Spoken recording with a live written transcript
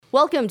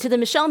Welcome to the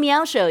Michelle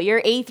Meow Show,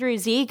 your A through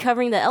Z,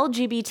 covering the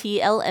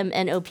LGBT,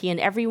 LMNOP, and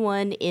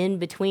everyone in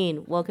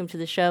between. Welcome to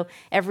the show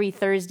every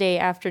Thursday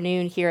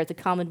afternoon here at the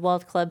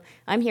Commonwealth Club.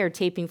 I'm here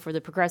taping for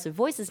the Progressive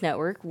Voices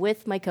Network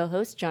with my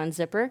co-host, John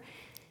Zipper.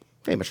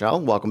 Hey,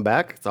 Michelle. Welcome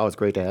back. It's always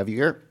great to have you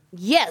here.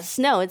 Yes,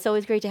 no, it's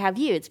always great to have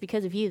you. It's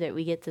because of you that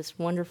we get this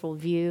wonderful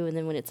view. And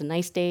then when it's a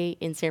nice day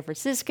in San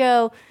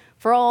Francisco,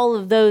 for all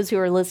of those who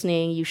are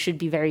listening, you should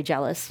be very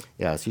jealous.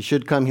 Yes, you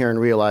should come here and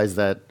realize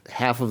that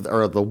half of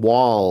the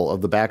wall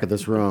of the back of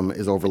this room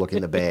is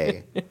overlooking the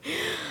bay.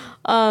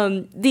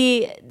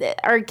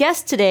 Our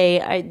guest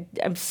today,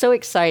 I'm so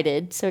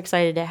excited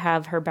to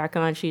have her back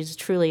on. She's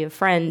truly a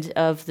friend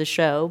of the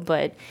show,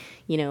 but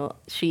you know,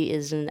 she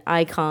is an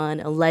icon,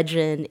 a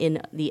legend in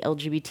the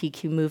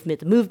LGBTQ movement,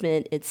 the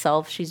movement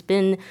itself. She's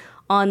been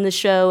on the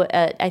show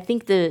at, I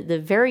think,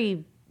 the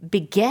very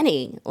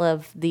beginning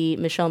of the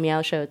Michelle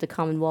Meow Show at the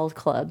Commonwealth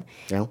Club.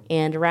 Yeah.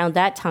 And around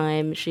that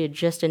time, she had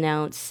just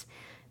announced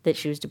that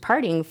she was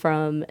departing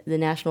from the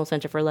National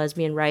Center for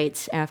Lesbian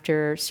Rights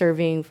after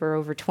serving for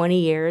over 20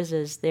 years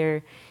as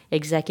their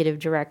executive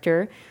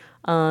director.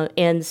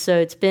 And so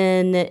it's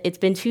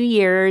been 2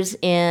 years,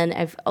 and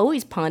I've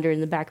always pondered in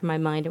the back of my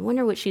mind, I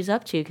wonder what she's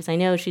up to, because I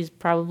know she's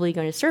probably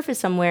going to surface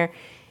somewhere,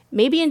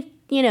 maybe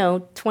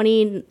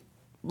in,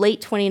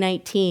 late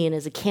 2019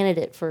 as a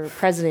candidate for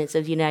president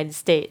of the United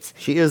States.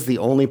 She is the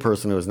only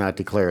person who is not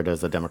declared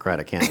as a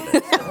Democratic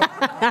candidate.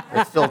 So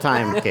there's still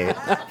time, Kate.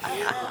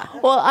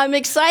 Well, I'm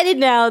excited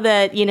now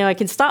that, I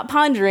can stop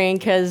pondering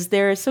because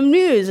there's some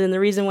news, and the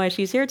reason why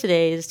she's here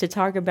today is to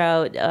talk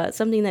about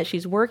something that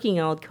she's working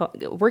on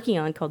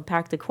called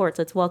Pack the Courts.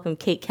 Let's welcome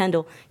Kate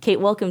Kendell.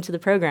 Kate, welcome to the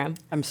program.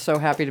 I'm so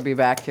happy to be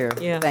back here.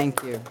 Yeah.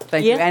 Thank you.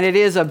 Thank you. And it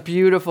is a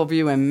beautiful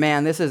view, and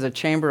man, this is a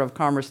Chamber of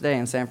Commerce day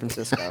in San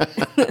Francisco.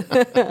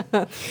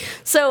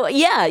 So,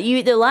 yeah,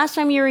 the last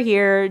time you were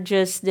here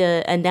just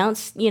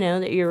announced,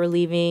 that you were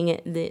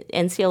leaving the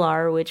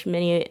NCLR, which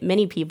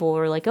many people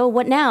were like, oh,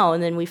 what now?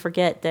 And then we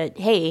forget that,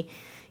 hey,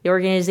 the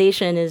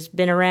organization has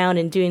been around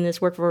and doing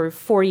this work for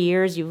 4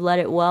 years. You've led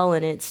it well,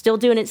 and it's still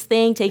doing its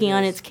thing, taking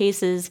on its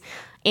cases.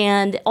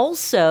 And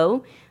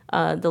also,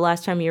 the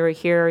last time you were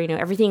here,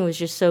 everything was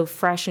just so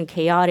fresh and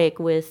chaotic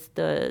with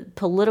the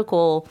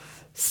political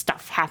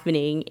stuff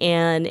happening.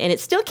 And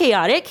it's still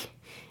chaotic,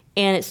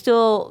 and it's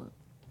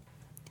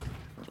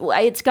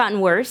gotten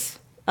worse.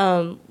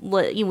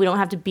 We don't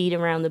have to beat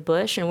around the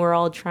bush, and we're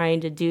all trying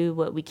to do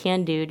what we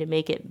can do to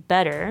make it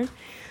better.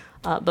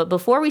 But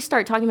before we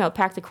start talking about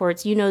Pack the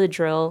Courts, you know the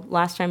drill.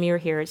 Last time you were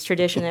here, it's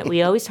tradition that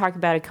we always talk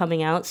about a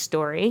coming out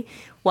story.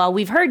 While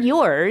we've heard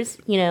yours,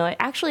 I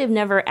actually have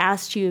never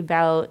asked you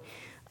about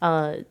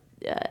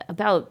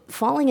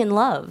falling in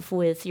love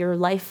with your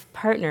life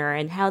partner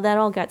and how that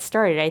all got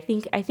started. I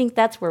think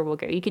that's where we'll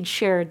go. You could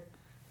share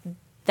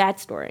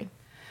that story.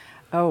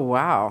 Oh,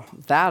 wow.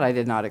 That I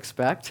did not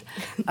expect.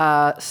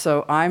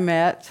 So I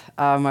met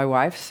my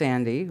wife,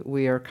 Sandy.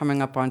 We are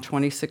coming up on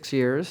 26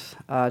 years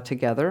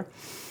together.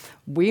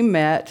 We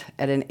met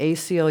at an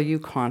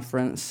ACLU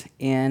conference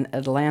in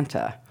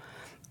Atlanta.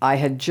 I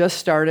had just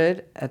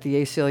started at the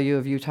ACLU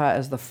of Utah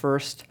as the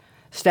first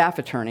staff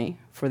attorney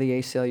for the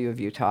ACLU of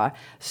Utah.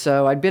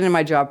 So I'd been in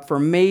my job for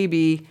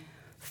maybe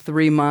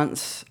 3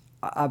 months.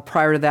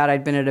 Prior to that,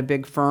 I'd been at a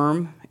big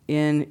firm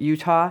in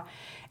Utah.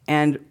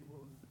 And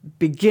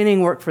beginning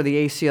work for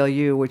the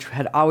ACLU, which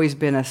had always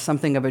been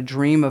something of a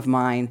dream of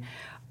mine,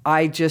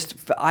 I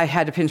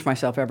had to pinch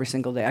myself every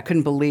single day. I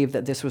couldn't believe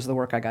that this was the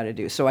work I got to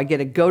do. So I get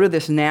to go to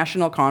this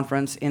national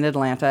conference in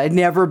Atlanta. I'd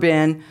never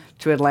been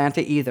to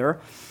Atlanta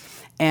either,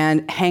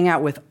 and hang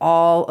out with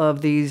all of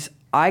these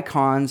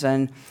icons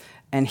and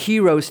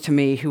heroes to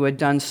me who had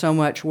done so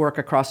much work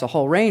across a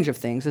whole range of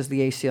things, as the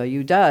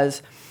ACLU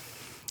does.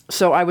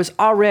 So I was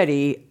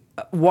already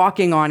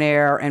walking on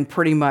air and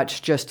pretty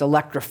much just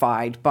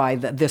electrified by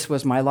this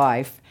was my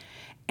life.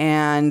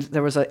 And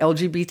there was an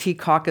LGBT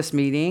caucus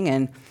meeting,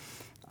 and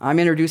I'm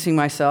introducing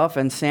myself,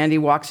 and Sandy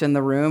walks in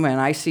the room,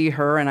 and I see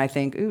her, and I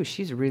think, ooh,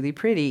 she's really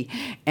pretty.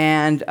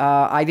 And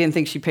I didn't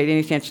think she paid any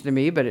attention to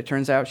me, but it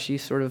turns out she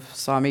sort of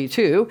saw me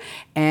too.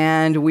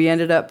 And we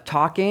ended up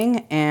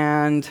talking,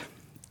 and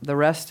the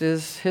rest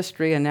is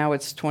history, and now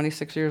it's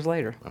 26 years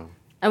later. Wow.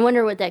 I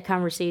wonder what that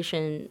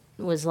conversation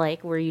was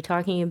like. Were you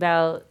talking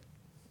about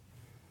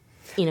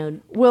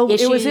well,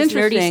 issues, it was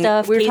interesting. Nerdy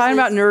stuff, we were cases? talking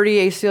about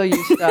nerdy ACLU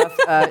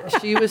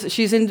stuff.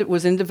 She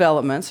was in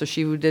development, so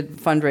she did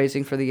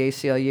fundraising for the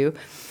ACLU,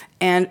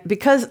 and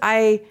because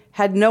I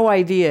had no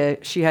idea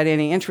she had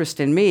any interest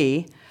in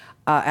me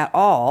at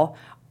all,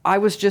 I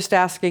was just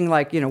asking,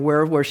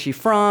 where's she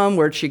from?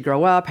 Where'd she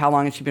grow up? How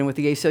long had she been with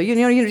the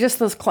ACLU? Just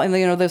those,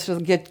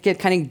 those get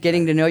kind of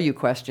getting to know you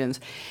questions.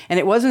 And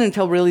it wasn't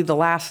until really the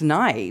last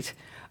night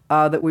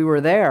that we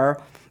were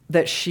there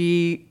that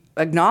she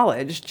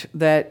acknowledged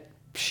that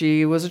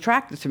she was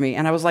attracted to me.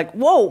 And I was like,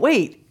 whoa,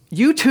 wait,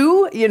 you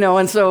too?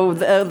 And so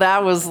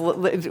that was,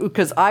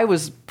 because I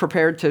was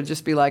prepared to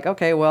just be like,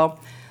 okay, well,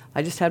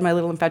 I just had my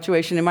little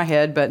infatuation in my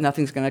head, but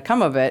nothing's going to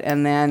come of it.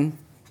 And then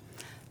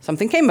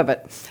something came of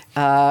it.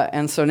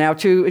 And so now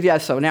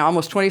now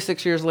almost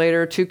 26 years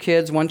later, 2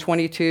 kids, one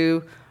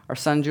 22, our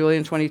son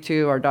Julian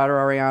 22, our daughter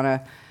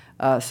Ariana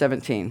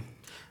 17.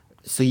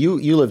 So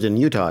you lived in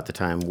Utah at the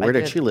time. Where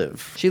did she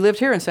live? She lived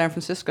here in San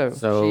Francisco.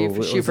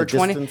 So she for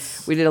 20.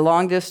 distance? We did a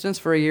long distance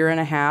for a year and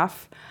a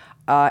half,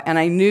 and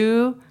I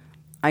knew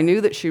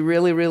that she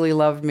really, really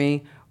loved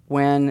me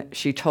when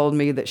she told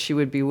me that she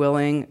would be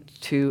willing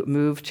to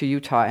move to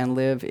Utah and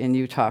live in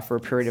Utah for a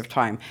period of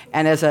time.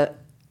 And as a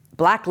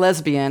Black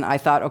lesbian, I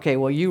thought, okay,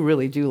 well, you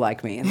really do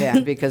like me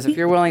then, because if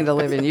you're willing to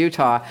live in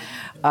Utah.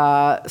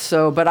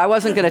 But I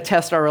wasn't going to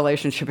test our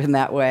relationship in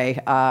that way.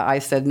 I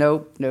said,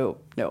 no.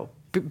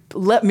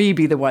 Let me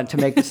be the one to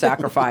make the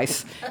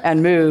sacrifice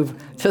and move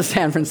to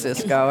San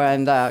Francisco.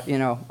 And, I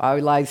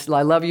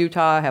love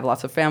Utah. I have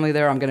lots of family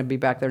there. I'm going to be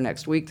back there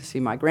next week to see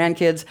my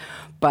grandkids.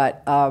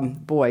 But,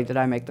 boy, did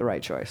I make the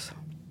right choice.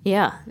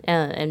 Yeah,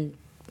 and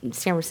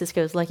San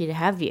Francisco is lucky to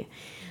have you.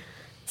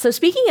 So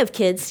speaking of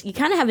kids, you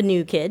kind of have a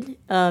new kid,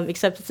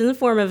 except it's in the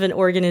form of an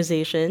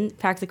organization,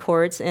 Pack the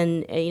Courts,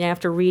 and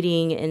after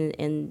reading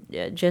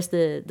and just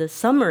the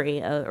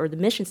summary or the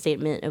mission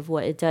statement of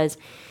what it does,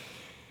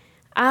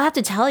 I have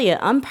to tell you,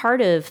 I'm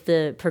part of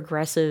the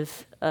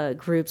progressive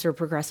groups or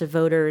progressive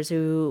voters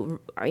who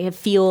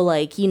feel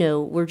like,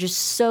 we're just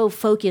so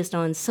focused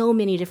on so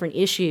many different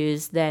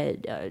issues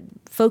that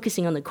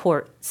focusing on the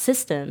court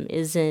system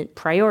isn't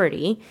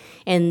priority.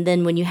 And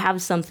then when you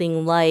have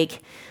something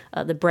like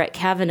the Brett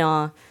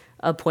Kavanaugh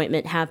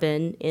appointment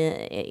happen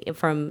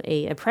from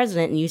a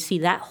president, and you see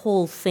that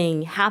whole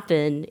thing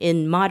happen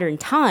in modern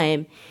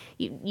time,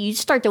 you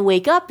start to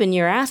wake up and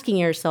you're asking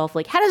yourself,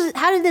 like, how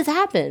did this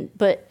happen?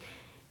 But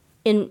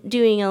in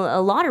doing a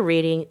lot of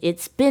reading,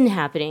 it's been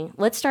happening.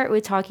 Let's start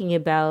with talking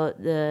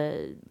about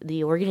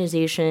the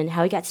organization,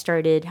 how it got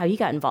started, how you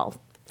got involved.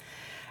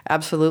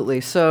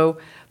 Absolutely. So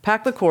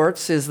Pack the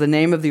Courts is the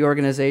name of the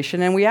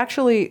organization, and we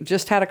actually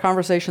just had a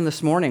conversation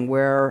this morning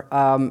where,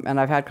 and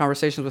I've had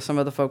conversations with some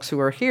of the folks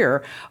who are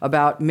here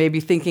about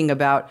maybe thinking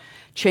about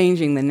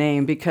changing the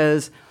name,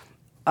 because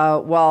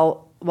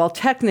while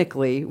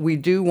technically we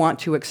do want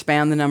to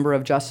expand the number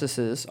of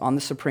justices on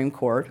the Supreme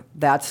Court,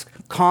 that's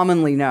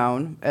commonly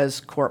known as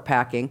court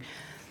packing,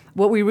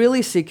 what we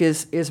really seek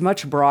is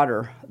much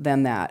broader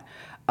than that.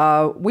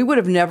 We would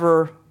have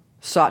never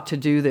sought to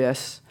do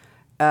this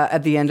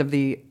at the end of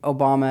the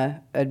Obama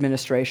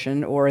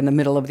administration or in the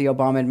middle of the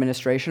Obama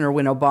administration or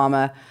when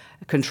Obama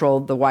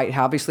controlled the White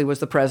House, obviously was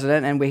the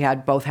president, and we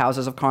had both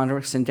houses of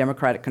Congress in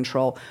Democratic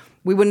control.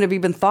 We wouldn't have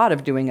even thought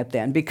of doing it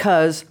then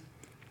because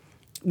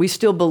we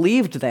still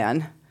believed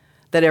then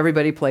that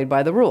everybody played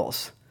by the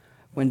rules.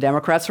 When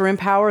Democrats are in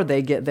power,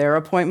 they get their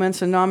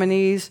appointments and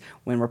nominees.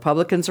 When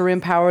Republicans are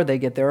in power, they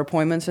get their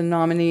appointments and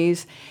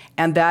nominees.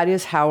 And that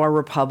is how our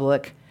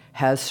republic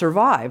has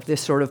survived,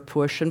 this sort of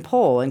push and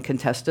pull in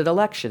contested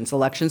elections.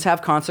 Elections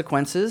have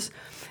consequences.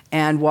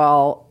 And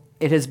while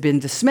it has been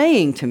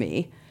dismaying to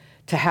me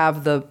to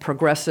have the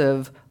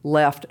progressive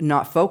left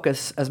not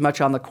focus as much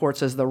on the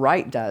courts as the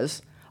right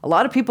does, a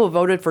lot of people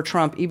voted for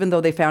Trump even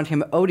though they found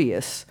him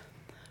odious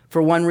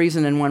for one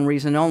reason and one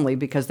reason only,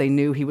 because they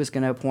knew he was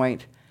going to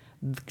appoint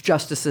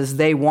justices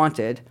they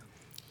wanted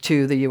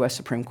to the U.S.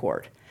 Supreme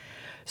Court.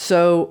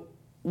 So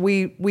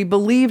we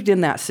believed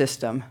in that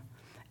system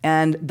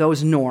and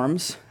those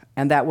norms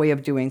and that way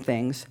of doing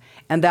things,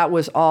 and that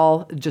was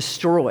all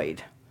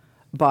destroyed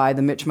by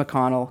the Mitch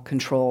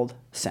McConnell-controlled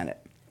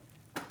Senate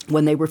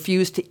when they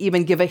refused to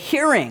even give a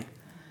hearing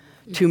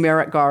to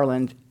Merrick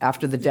Garland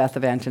after the death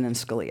of Antonin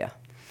Scalia.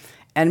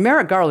 And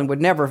Merrick Garland would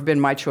never have been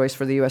my choice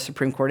for the U.S.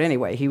 Supreme Court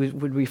anyway. He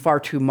would be far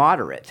too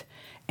moderate.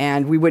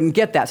 And we wouldn't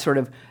get that sort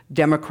of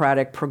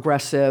democratic,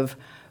 progressive,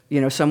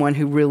 someone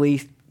who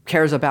really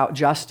cares about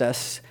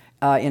justice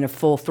in a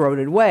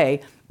full-throated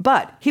way.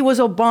 But he was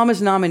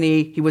Obama's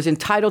nominee. He was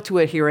entitled to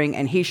a hearing,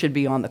 and he should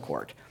be on the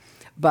court.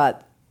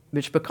 But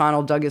Mitch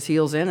McConnell dug his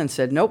heels in and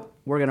said, nope,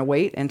 we're going to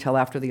wait until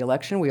after the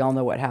election. We all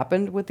know what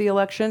happened with the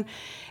election.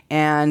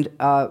 And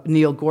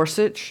Neil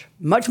Gorsuch,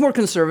 much more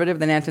conservative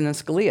than Antonin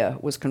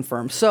Scalia, was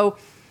confirmed. So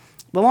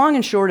the long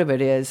and short of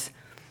it is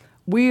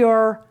we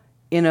are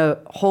in a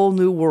whole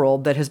new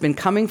world that has been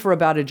coming for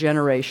about a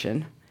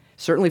generation,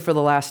 certainly for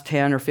the last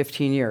 10 or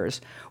 15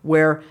 years,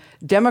 where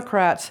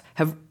Democrats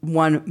have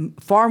won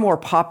far more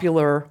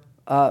popular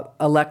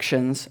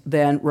elections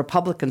than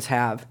Republicans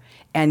have,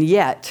 and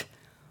yet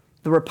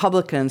the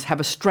Republicans have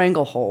a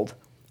stranglehold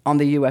on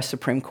the U.S.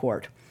 Supreme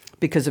Court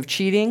because of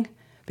cheating,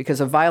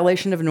 because of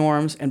violation of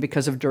norms, and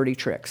because of dirty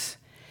tricks.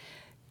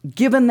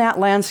 Given that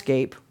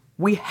landscape,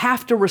 we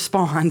have to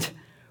respond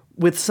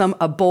with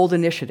a bold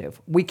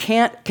initiative. We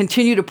can't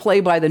continue to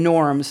play by the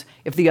norms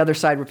if the other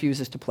side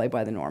refuses to play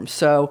by the norms.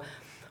 So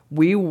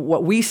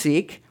what we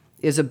seek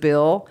is a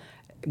bill.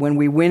 When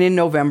we win in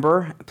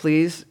November,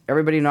 please,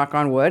 everybody knock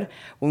on wood,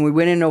 when we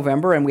win in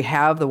November and we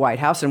have the White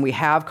House and we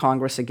have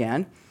Congress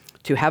again,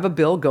 to have a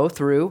bill go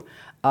through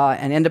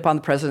and end up on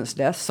the president's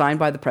desk, signed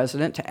by the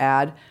president, to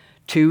add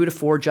 2 to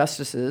 4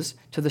 justices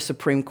to the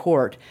Supreme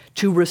Court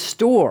to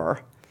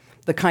restore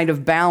the kind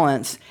of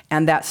balance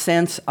and that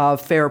sense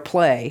of fair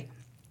play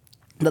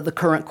that the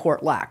current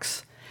court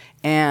lacks.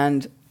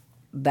 And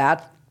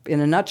that, in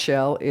a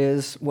nutshell,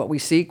 is what we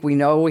seek. We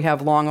know we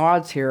have long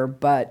odds here,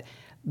 but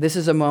this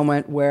is a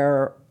moment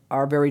where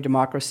our very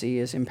democracy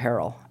is in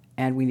peril,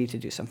 and we need to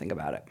do something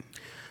about it.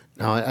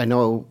 Now, I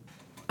know,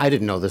 I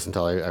didn't know this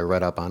until I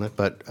read up on it,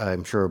 but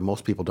I'm sure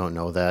most people don't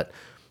know that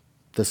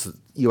this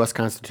U.S.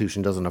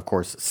 Constitution doesn't, of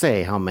course,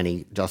 say how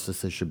many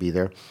justices should be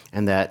there,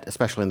 and that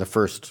especially in the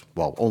first,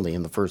 well, only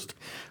in the first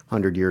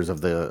 100 years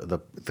of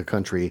the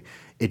country,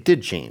 it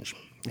did change.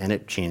 And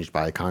it changed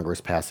by Congress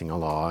passing a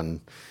law,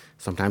 and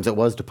sometimes it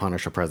was to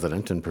punish a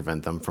president and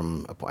prevent them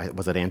from,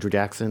 was it Andrew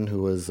Jackson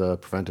who was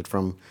prevented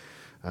from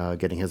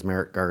getting his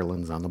merit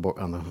garlands on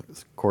the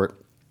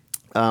court?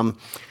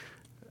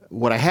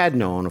 What I had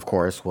known, of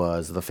course,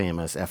 was the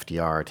famous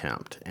FDR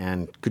attempt.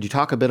 And could you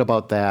talk a bit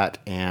about that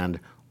and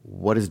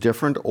what is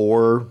different,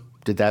 or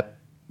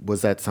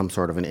was that some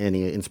sort of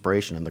any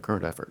inspiration in the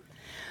current effort?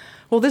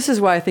 Well, this is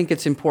why I think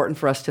it's important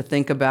for us to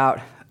think about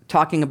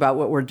talking about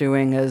what we're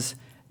doing as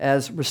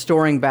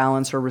restoring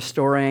balance or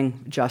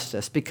restoring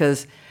justice,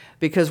 because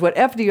what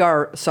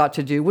FDR sought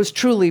to do was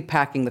truly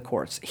packing the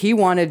courts. He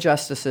wanted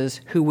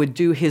justices who would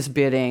do his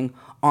bidding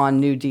on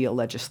New Deal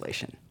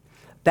legislation.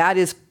 That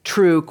is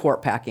true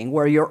court packing,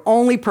 where your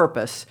only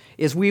purpose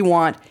is we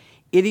want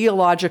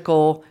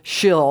ideological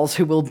shills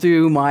who will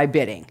do my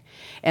bidding.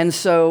 And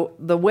so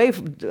the way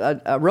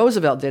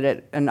Roosevelt did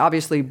it, and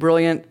obviously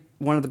brilliant,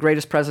 one of the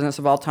greatest presidents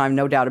of all time,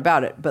 no doubt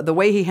about it, but the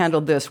way he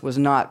handled this was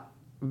not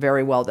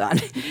very well done.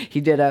 He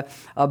did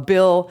a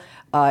bill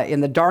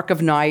in the dark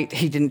of night.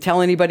 He didn't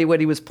tell anybody what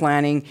he was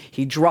planning.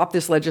 He dropped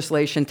this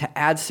legislation to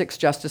add 6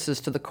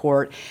 justices to the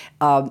court,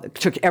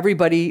 took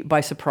everybody by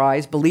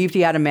surprise, believed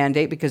he had a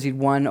mandate because he'd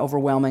won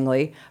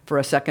overwhelmingly for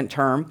a second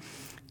term,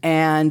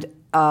 and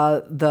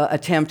the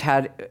attempt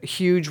had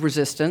huge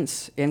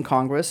resistance in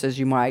Congress, as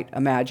you might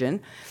imagine,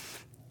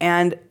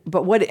 and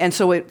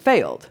so it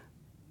failed.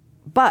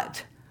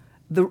 But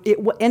it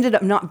ended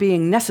up not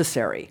being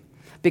necessary,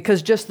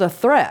 because just the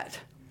threat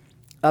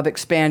of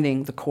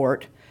expanding the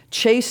court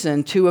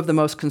chastened 2 of the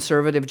most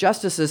conservative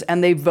justices,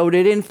 and they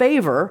voted in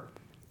favor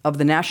of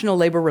the National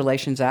Labor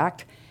Relations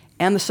Act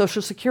and the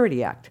Social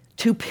Security Act,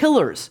 2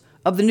 pillars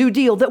of the New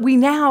Deal that we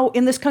now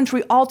in this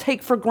country all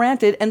take for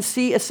granted and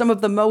see as some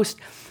of the most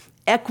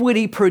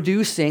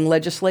equity-producing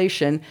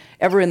legislation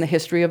ever in the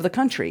history of the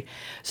country.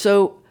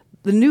 So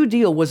the New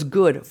Deal was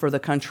good for the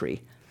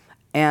country,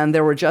 and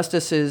there were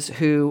justices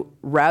who,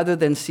 rather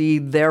than see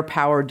their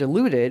power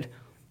diluted,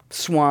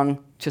 swung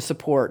to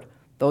support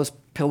those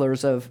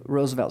pillars of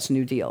Roosevelt's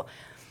New Deal.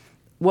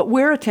 What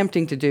we're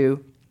attempting to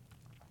do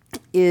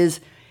is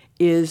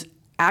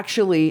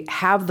actually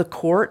have the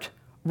court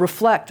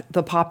reflect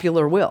the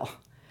popular will.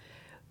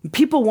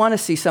 People want to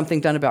see something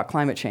done about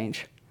climate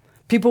change.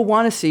 People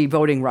want to see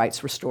voting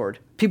rights restored.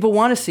 People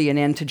want to see an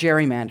end to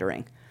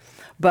gerrymandering.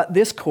 But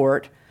this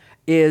court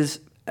is,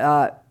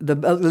 at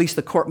least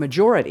the court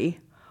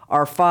majority,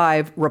 are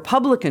 5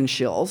 Republican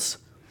shills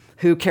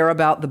who care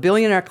about the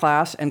billionaire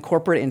class and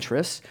corporate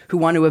interests, who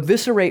want to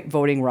eviscerate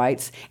voting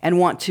rights and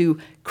want to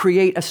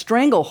create a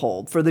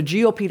stranglehold for the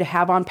GOP to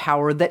have on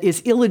power that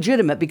is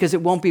illegitimate because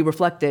it won't be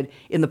reflected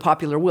in the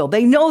popular will.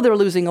 They know they're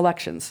losing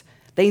elections.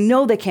 They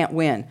know they can't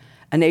win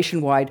a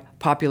nationwide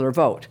popular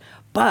vote.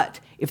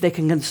 But if they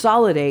can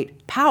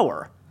consolidate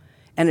power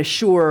and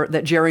assure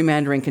that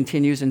gerrymandering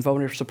continues and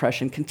voter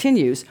suppression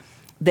continues,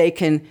 they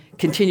can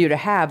continue to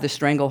have the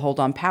stranglehold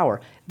on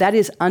power. That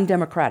is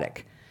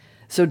undemocratic.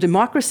 So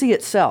democracy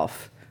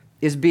itself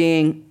is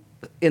being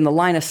in the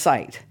line of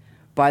sight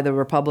by the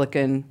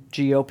Republican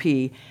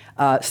GOP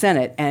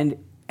Senate,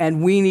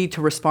 and we need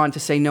to respond to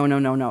say,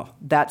 no,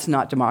 that's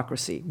not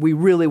democracy. We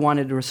really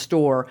wanted to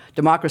restore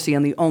democracy,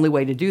 and the only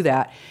way to do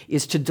that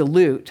is to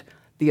dilute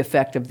the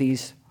effect of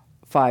these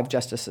 5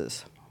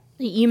 justices.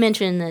 You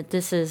mentioned that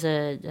this is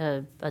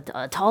a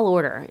tall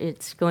order.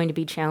 It's going to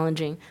be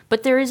challenging,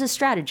 but there is a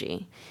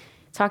strategy.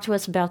 Talk to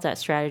us about that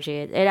strategy.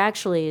 It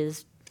actually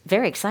is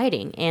very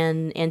exciting,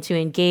 and to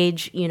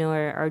engage,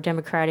 our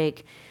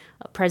Democratic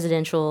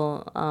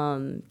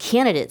presidential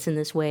candidates in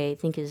this way, I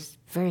think is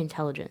very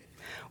intelligent.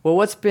 Well,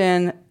 what's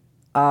been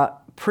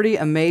pretty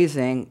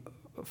amazing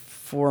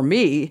for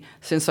me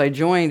since I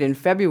joined in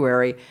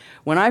February,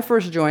 when I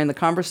first joined, the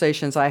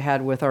conversations I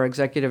had with our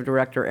executive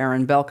director,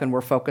 Aaron Belkin,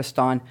 were focused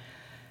on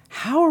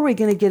how are we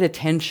going to get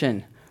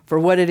attention for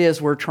what it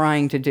is we're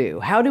trying to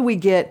do? How do we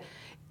get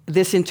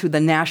this into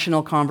the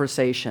national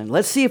conversation?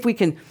 Let's see if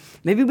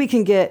maybe we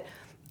can get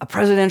a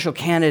presidential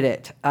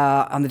candidate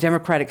on the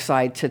Democratic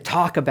side to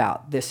talk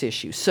about this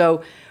issue.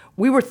 So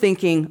we were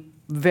thinking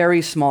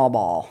very small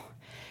ball.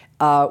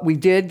 We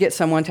did get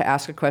someone to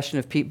ask a question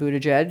of Pete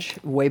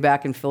Buttigieg way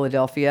back in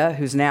Philadelphia,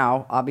 who's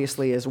now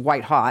obviously is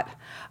white hot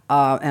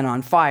and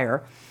on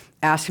fire.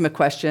 Asked him a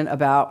question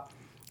about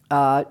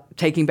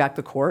taking back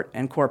the court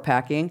and court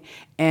packing.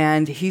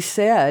 And he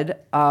said,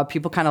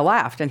 people kind of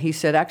laughed, and he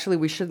said, actually,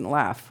 we shouldn't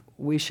laugh.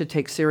 We should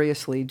take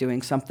seriously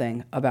doing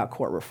something about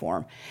court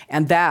reform.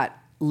 And that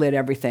lit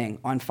everything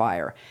on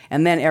fire.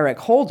 And then Eric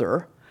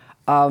Holder,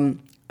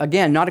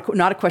 again, not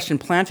a question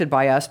planted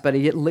by us, but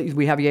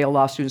we have Yale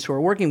Law students who are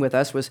working with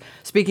us, was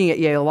speaking at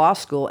Yale Law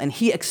School, and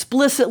he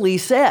explicitly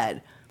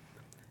said,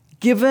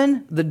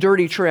 given the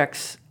dirty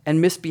tricks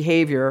and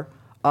misbehavior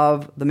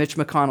of the Mitch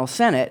McConnell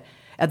Senate,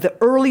 at the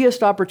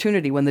earliest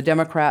opportunity when the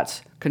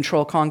Democrats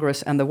control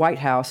Congress and the White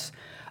House,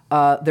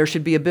 there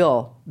should be a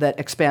bill that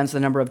expands the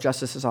number of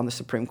justices on the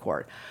Supreme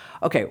Court.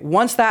 Okay,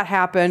 once that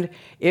happened,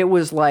 it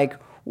was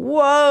like,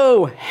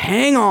 whoa,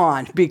 hang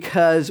on,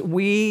 because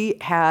we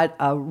had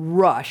a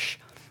rush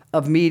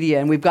of media,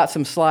 and we've got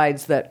some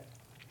slides that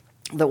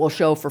we'll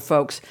show for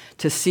folks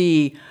to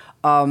see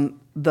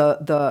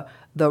the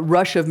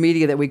rush of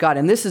media that we got.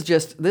 And this is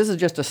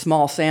just a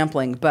small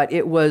sampling, but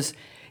here's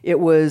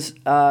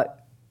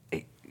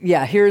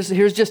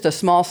just a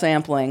small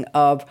sampling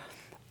of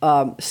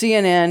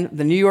CNN,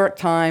 the New York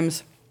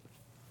Times,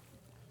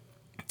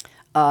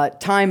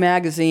 Time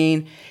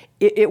Magazine.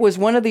 It was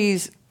one of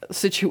these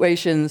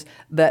situations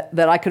that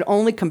I could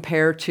only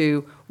compare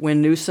to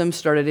when Newsom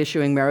started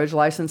issuing marriage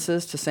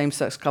licenses to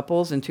same-sex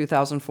couples in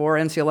 2004.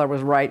 NCLR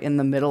was right in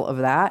the middle of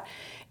that.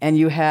 And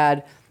you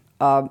had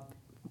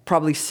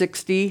probably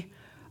 60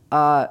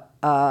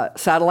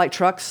 satellite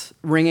trucks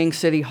ringing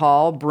City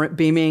Hall,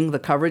 beaming the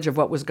coverage of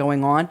what was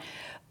going on.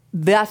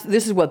 This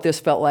is what this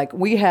felt like.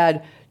 We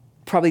had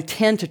probably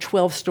 10 to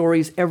 12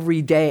 stories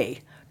every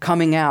day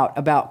coming out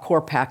about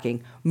court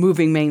packing,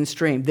 moving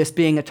mainstream, this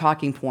being a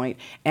talking point.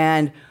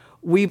 And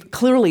we've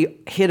clearly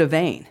hit a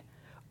vein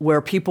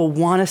where people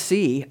want to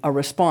see a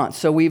response.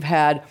 So we've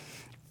had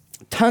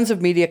tons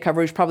of media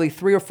coverage, probably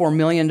 $3 or $4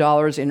 million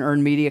in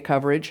earned media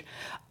coverage.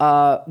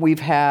 We've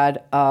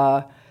had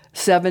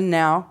 7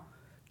 now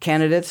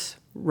candidates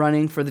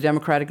running for the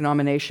Democratic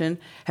nomination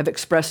have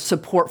expressed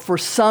support for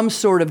some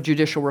sort of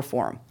judicial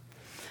reform.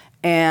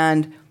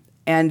 And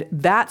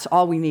that's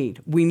all we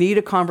need. We need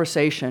a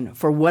conversation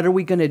for what are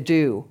we going to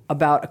do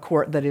about a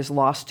court that is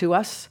lost to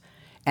us,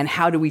 and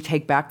how do we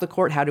take back the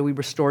court? How do we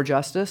restore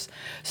justice?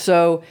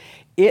 So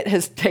it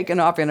has taken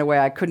off in a way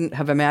I couldn't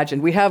have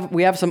imagined. We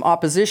have some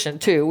opposition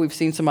too. We've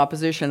seen some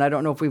opposition. I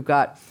don't know if we've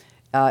got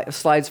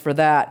slides for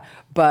that,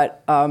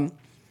 but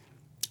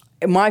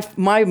my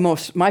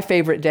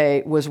favorite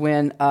day was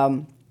when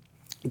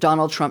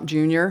Donald Trump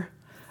Jr.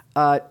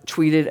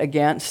 Tweeted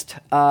against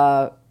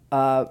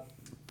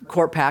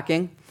court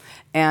packing,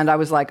 and I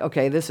was like,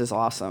 okay, this is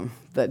awesome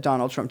that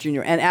Donald Trump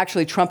Jr. and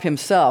actually Trump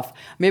himself.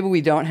 Maybe we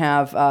don't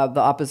have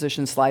the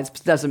opposition slides.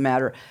 Doesn't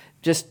matter.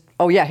 Just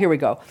here we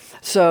go.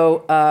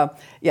 So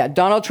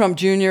Donald Trump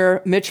Jr.,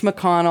 Mitch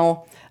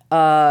McConnell,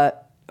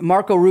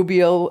 Marco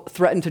Rubio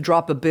threatened to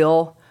drop a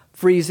bill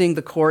freezing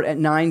the court at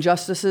 9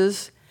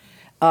 justices,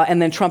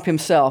 and then Trump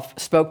himself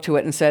spoke to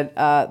it and said,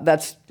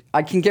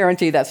 I can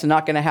guarantee that's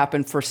not going to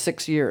happen for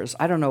 6 years.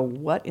 I don't know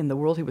what in the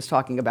world he was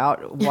talking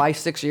about, why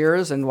 6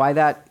 years, and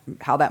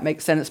how that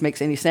makes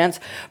any sense.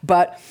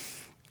 But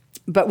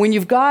when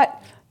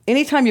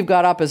anytime you've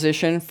got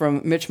opposition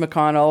from Mitch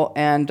McConnell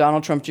and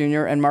Donald Trump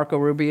Jr. and Marco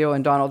Rubio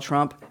and Donald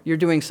Trump, you're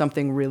doing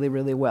something really,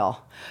 really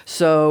well.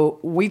 So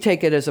we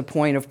take it as a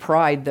point of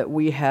pride that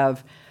we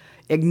have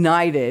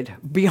ignited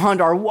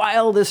beyond our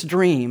wildest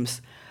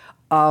dreams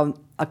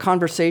a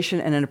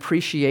conversation and an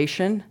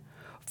appreciation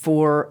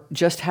for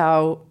just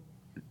how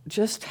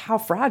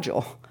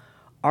fragile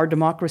our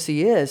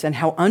democracy is and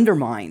how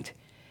undermined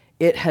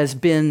it has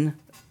been.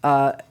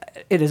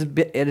 It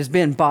has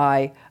been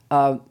by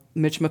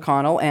Mitch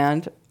McConnell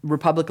and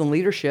Republican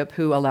leadership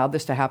who allowed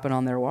this to happen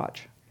on their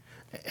watch.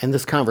 And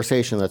this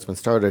conversation that's been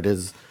started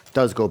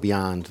does go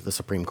beyond the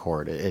Supreme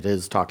Court. It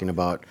is talking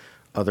about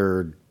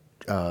other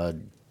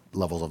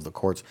levels of the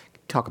courts.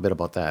 Talk a bit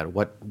about that.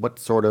 What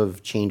sort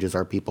of changes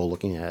are people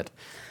looking at?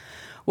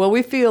 Well,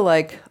 we feel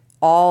like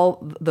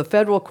all the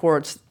federal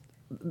courts,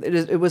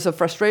 it was a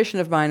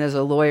frustration of mine as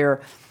a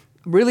lawyer,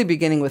 really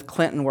beginning with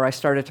Clinton, where I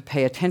started to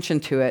pay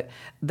attention to it,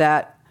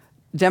 that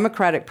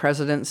Democratic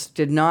presidents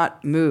did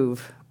not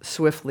move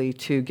swiftly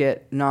to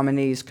get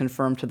nominees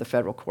confirmed to the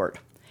federal court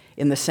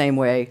in the same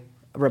way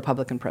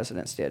Republican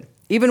presidents did.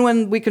 Even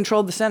when we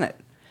controlled the Senate,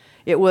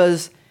 it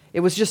was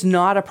just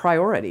not a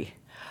priority.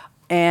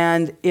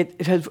 And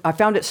I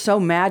found it so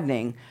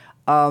maddening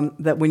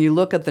that when you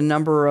look at the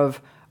number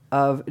of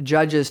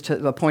judges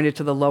appointed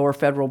to the lower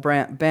federal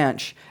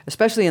bench,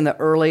 especially in the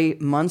early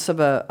months of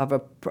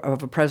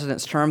a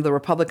president's term, the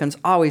Republicans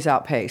always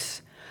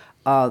outpace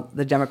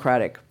the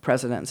Democratic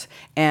presidents.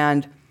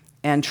 And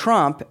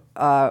Trump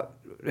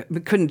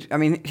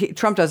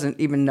Trump doesn't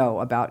even know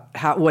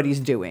about what he's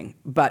doing,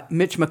 but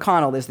Mitch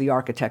McConnell is the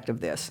architect of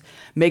this,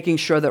 making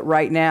sure that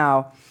right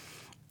now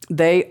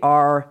they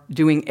are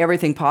doing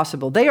everything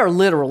possible. They are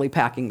literally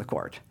packing the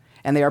court,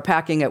 and they are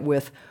packing it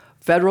with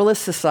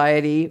Federalist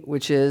Society,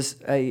 which is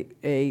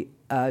a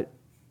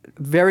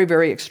very,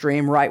 very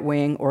extreme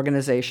right-wing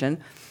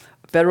organization.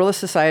 Federalist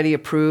Society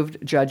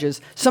approved judges,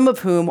 some of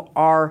whom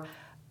are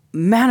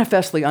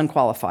manifestly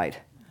unqualified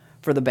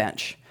for the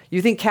bench.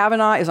 You think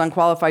Kavanaugh is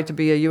unqualified to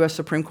be a U.S.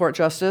 Supreme Court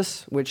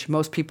justice, which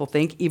most people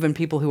think, even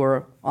people who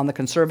are on the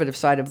conservative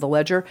side of the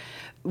ledger.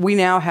 We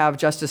now have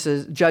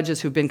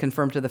judges who've been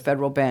confirmed to the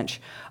federal bench,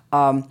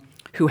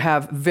 who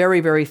have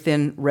very, very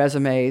thin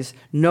resumes,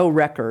 no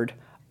record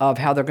of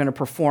how they're going to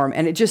perform,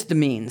 and it just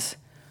demeans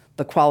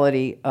the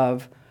quality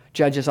of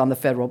judges on the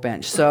federal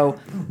bench. So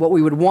what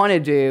we would want to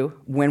do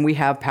when we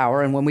have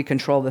power and when we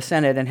control the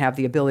Senate and have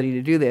the ability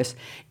to do this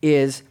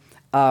is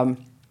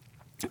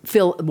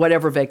fill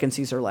whatever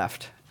vacancies are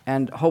left.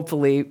 And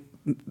hopefully,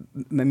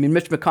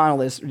 Mitch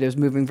McConnell is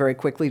moving very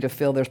quickly to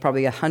fill. There's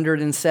probably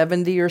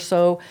 170 or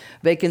so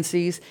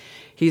vacancies.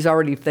 They've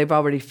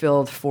already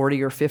filled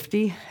 40 or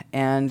 50,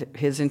 and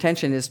his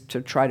intention is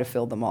to try to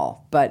fill them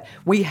all. But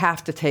we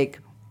have to take,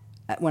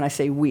 when I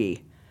say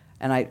we,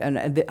 and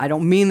I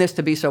don't mean this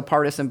to be so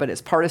partisan, but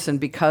it's partisan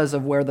because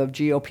of where the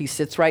GOP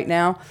sits right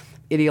now,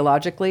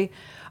 ideologically.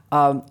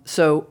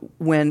 So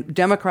when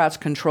Democrats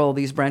control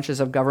these branches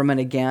of government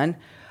again,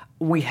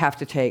 we have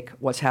to take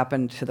what's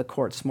happened to the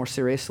courts more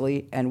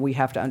seriously, and we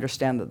have to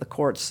understand that the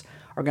courts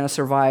are going to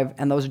survive,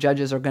 and those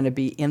judges are going to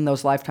be in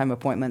those lifetime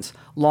appointments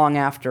long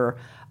after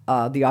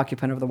the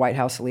occupant of the White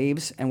House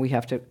leaves, and we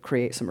have to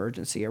create some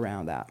urgency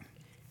around that.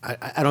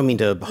 I don't mean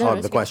to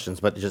hog the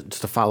questions, but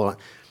just to follow on.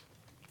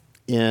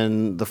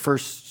 In the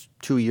first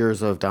 2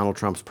 years of Donald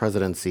Trump's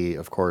presidency,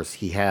 of course,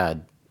 he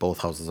had both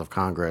houses of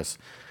Congress.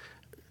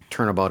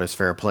 Turnabout is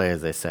fair play,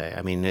 as they say.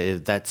 I mean,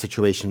 is that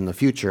situation in the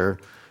future,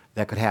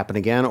 that could happen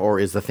again, or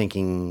is the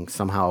thinking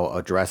somehow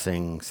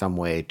addressing some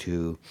way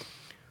to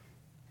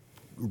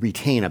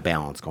retain a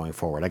balance going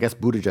forward? I guess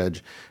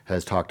Buttigieg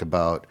has talked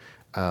about,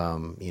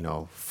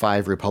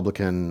 5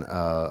 Republican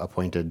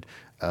appointed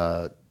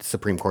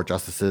Supreme Court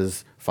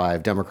justices,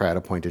 5 Democrat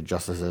appointed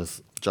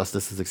justices,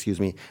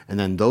 and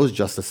then those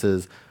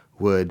justices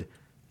would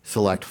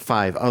select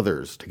 5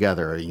 others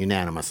together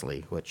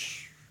unanimously,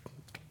 which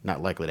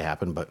not likely to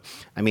happen. But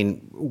I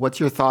mean, what's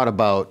your thought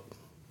about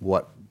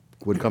what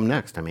would come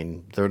next? I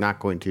mean, they're not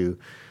going to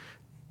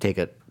take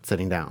it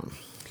sitting down.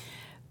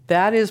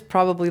 That is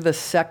probably the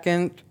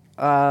second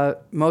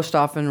most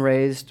often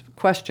raised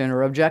question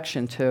or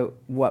objection to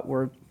what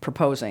we're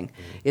proposing,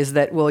 is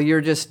that, well,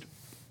 you're just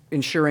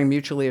ensuring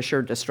mutually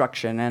assured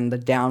destruction and the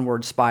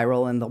downward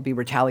spiral, and there'll be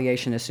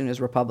retaliation as soon as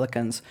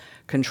Republicans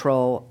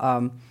control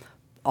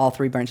all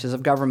 3 branches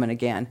of government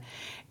again.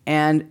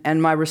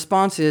 And my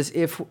response is,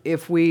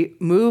 if we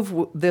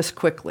move this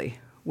quickly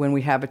when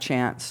we have a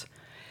chance,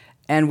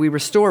 and we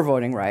restore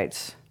voting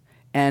rights,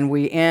 and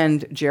we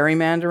end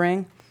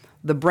gerrymandering,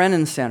 the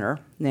Brennan Center,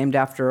 named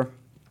after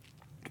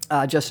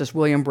Justice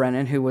William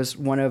Brennan, who was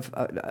one of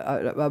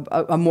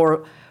a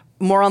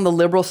more on the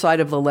liberal side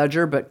of the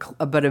ledger,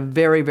 but a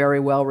very, very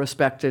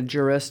well-respected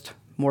jurist,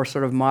 more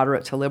sort of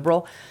moderate to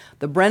liberal.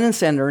 The Brennan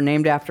Center,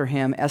 named after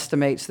him,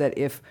 estimates that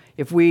if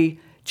we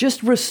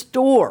just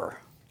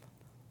restore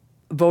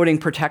voting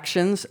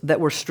protections that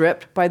were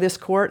stripped by this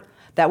court,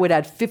 that would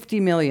add 50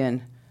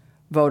 million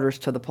voters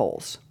to the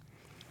polls.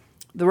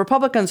 The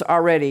Republicans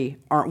already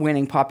aren't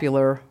winning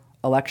popular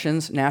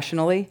elections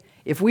nationally.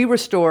 If we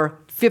restore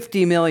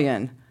 50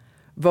 million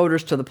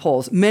voters to the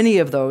polls, many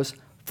of those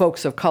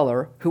folks of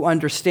color who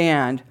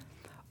understand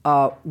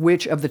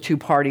which of the 2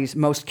 parties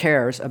most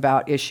cares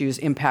about issues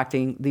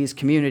impacting these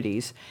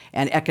communities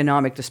and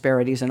economic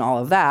disparities and all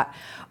of that,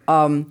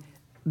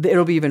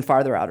 it'll be even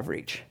farther out of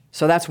reach.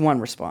 So that's one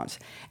response.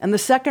 And the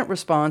second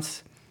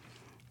response,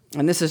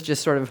 and this is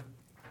just sort of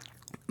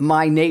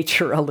my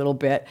nature a little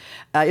bit,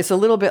 it's a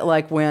little bit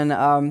like when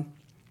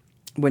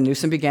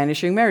Newsom began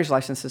issuing marriage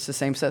licenses to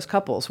same-sex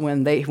couples.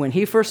 When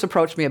he first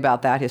approached me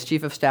about that, his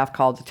chief of staff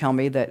called to tell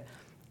me that,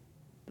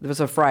 it was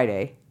a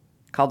Friday,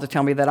 called to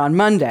tell me that on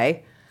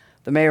Monday,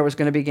 the mayor was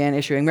going to begin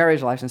issuing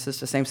marriage licenses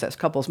to same-sex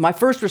couples. My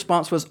first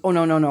response was, oh,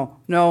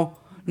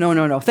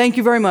 no. Thank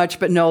you very much,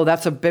 but no,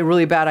 that's a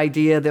really bad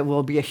idea. That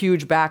will be a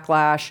huge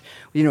backlash.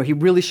 He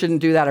really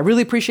shouldn't do that. I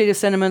really appreciate his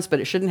sentiments, but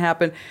it shouldn't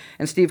happen.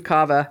 And Steve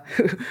Cava,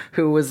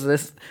 who was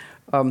this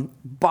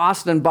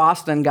Boston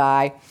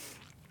guy,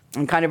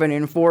 and kind of an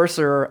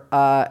enforcer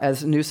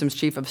as Newsom's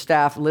chief of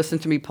staff,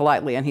 listened to me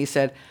politely, and he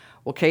said,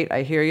 well, Kate,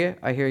 I hear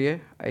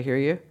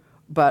you,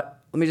 but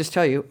let me just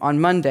tell you, on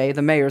Monday,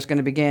 the mayor is going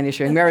to begin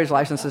issuing marriage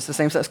licenses to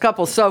same-sex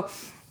couples. So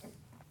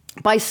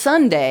by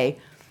Sunday,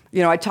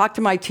 I talked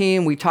to my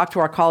team, we talked to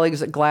our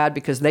colleagues at GLAAD,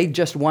 because they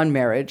just won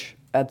marriage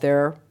at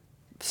their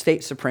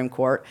state Supreme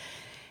Court,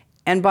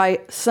 and by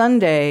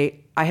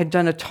Sunday, I had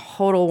done a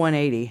total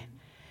 180.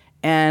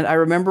 And I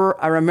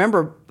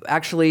remember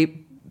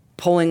actually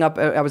pulling up,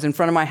 I was in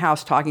front of my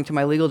house talking to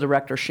my legal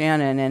director,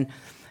 Shannon,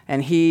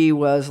 and he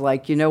was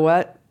like, you know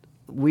what,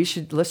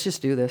 let's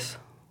just do this.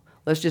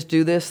 Let's just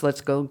do this.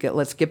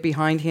 Let's get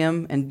behind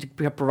him and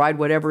provide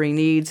whatever he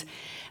needs. And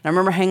I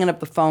remember hanging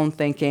up the phone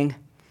thinking,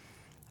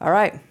 all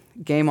right,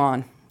 game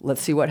on. Let's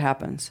see what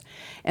happens.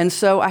 And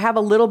so I have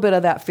a little bit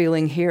of that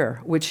feeling here,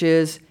 which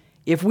is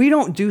if we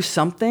don't do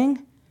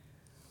something,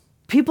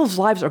 people's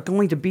lives are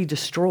going to be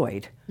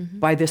destroyed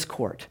by this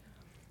court.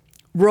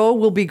 Roe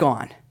will be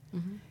gone,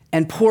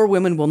 and poor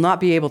women will not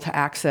be able to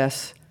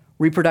access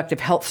reproductive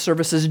health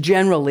services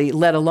generally,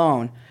 let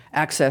alone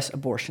access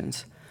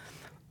abortions.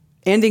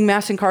 Ending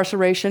mass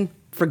incarceration,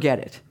 forget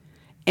it.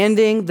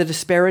 Ending the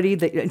disparity,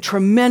 the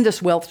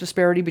tremendous wealth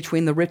disparity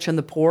between the rich and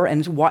the poor,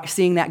 and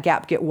seeing that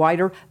gap get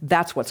wider,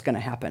 that's what's going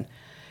to happen.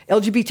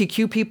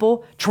 LGBTQ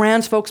people,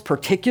 trans folks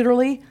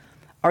particularly,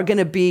 are going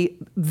to be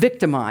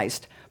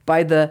victimized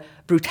by the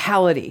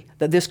brutality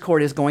that this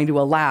court is going to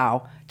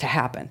allow to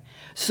happen.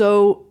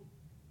 So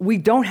we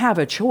don't have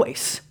a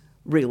choice,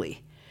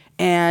 really.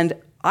 And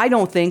I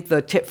don't think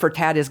the tit for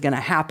tat is going to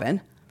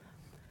happen.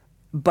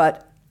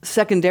 But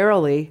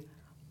secondarily,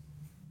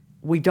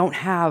 we don't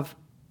have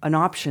an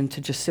option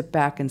to just sit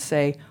back and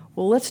say,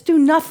 well, let's do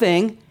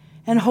nothing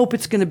and hope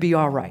it's going to be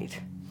all right.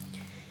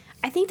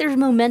 I think there's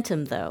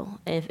momentum, though.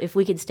 If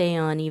we could stay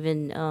on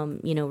even,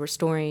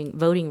 restoring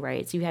voting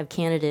rights, you have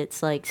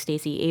candidates like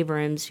Stacey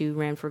Abrams, who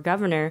ran for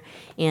governor,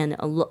 and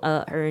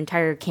her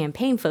entire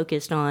campaign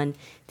focused on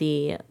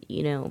the,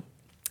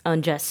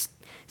 unjust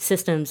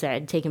systems that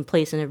had taken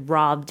place and had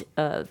robbed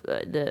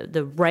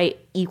the right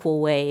equal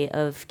way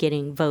of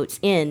getting votes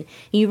in. And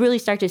you really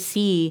start to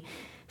see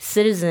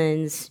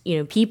citizens,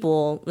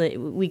 people.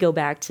 We go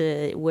back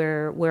to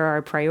where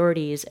our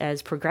priorities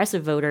as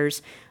progressive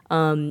voters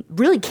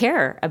really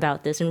care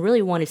about this and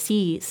really want to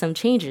see some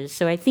changes.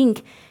 So I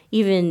think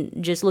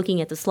even just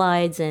looking at the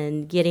slides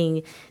and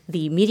getting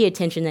the media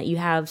attention that you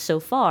have so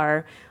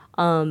far,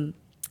 coupled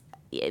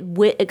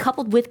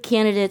with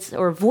candidates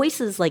or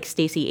voices like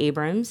Stacey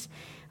Abrams,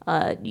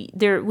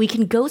 we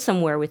can go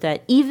somewhere with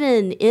that,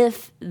 even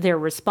if their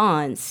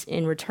response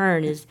in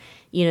return is,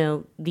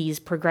 these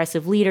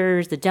progressive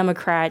leaders, the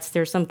Democrats,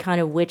 there's some kind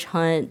of witch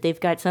hunt. They've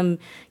got some,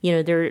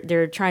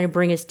 they're trying to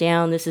bring us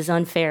down. This is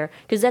unfair,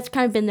 because that's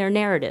kind of been their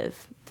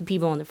narrative, the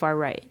people on the far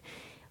right.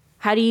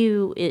 How do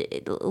you,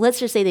 let's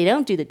just say they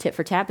don't do the tit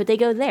for tat, but they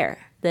go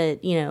there,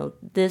 that,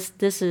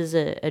 this is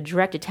a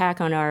direct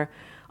attack on our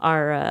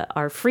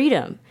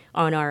freedom,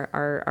 on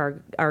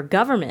our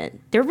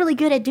government. They're really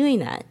good at doing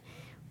that.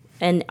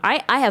 And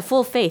I have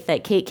full faith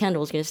that Kate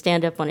Kendall is going to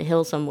stand up on a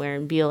hill somewhere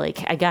and be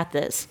like, I got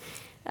this.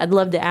 I'd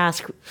love to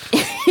ask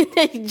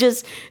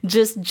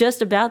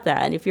just about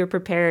that, and if you're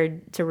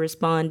prepared to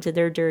respond to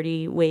their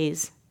dirty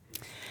ways.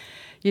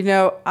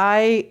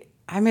 I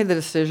made the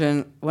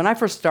decision when I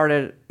first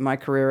started my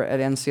career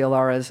at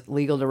NCLR as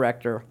legal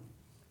director.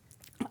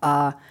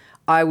 I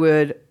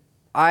would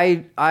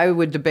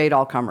debate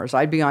all comers.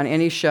 I'd be on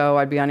any show.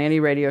 I'd be on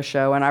any radio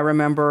show, and I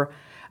remember,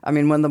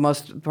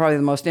 probably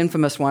the most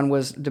infamous one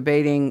was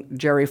debating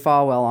Jerry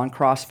Falwell on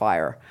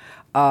Crossfire.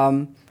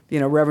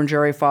 Reverend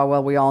Jerry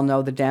Falwell, we all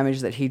know the damage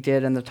that he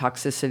did and the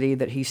toxicity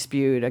that he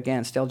spewed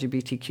against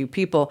LGBTQ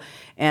people.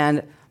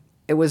 And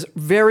it was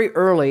very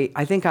early.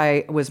 I think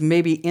I was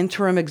maybe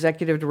interim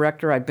executive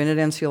director. I'd been at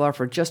NCLR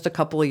for just a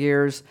couple of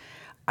years.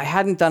 I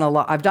hadn't done a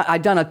lot.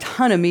 I'd done a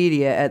ton of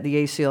media at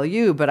the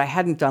ACLU, but I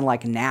hadn't done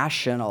like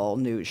national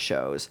news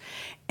shows.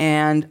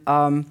 And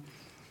I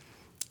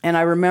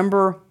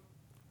remember,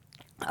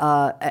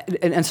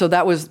 and so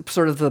that was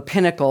sort of the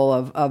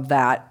pinnacle of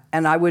that.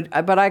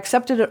 But I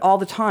accepted it all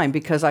the time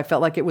because I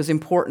felt like it was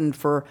important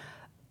for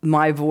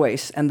my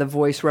voice and the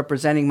voice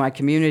representing my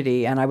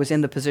community, and I was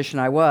in the position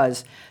I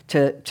was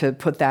to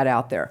put that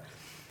out there.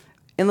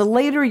 In the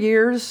later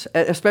years,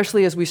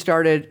 especially as we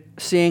started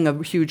seeing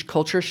a huge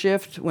culture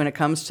shift when it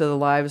comes to the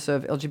lives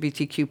of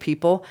LGBTQ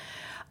people,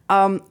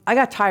 I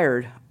got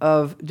tired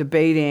of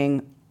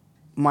debating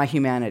my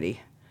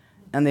humanity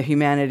and the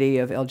humanity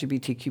of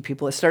LGBTQ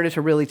people. It started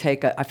to really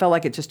I felt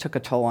like it just took a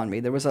toll on me.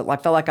 I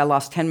felt like I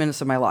lost 10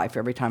 minutes of my life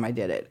every time I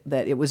did it.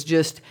 That it was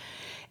just,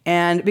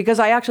 and because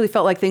I actually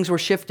felt like things were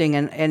shifting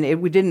and it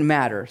didn't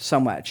matter so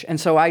much. And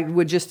so I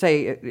would just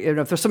say,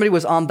 if somebody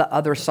was on the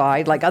other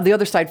side, like on the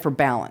other side for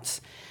balance,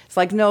 it's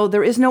like, no,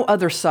 there is no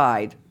other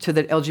side to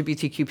that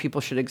LGBTQ people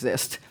should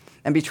exist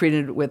and be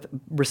treated with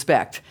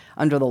respect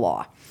under the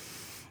law.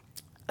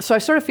 So I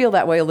sort of feel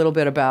that way a little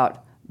bit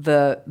about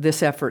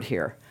this effort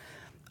here.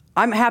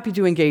 I'm happy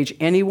to engage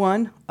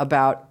anyone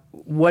about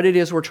what it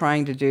is we're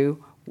trying to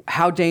do,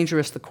 how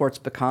dangerous the court's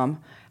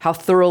become, how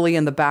thoroughly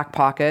in the back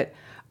pocket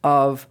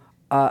of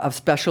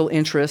special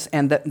interests,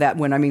 and that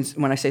when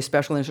I say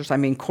special interests, I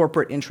mean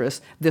corporate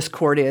interests, this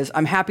court is.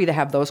 I'm happy to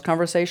have those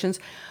conversations.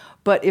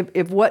 But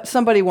if what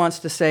somebody wants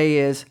to say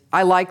is,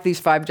 I like these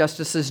 5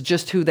 justices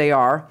just who they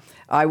are,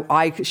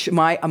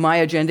 my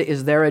agenda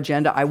is their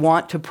agenda, I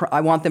want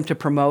them to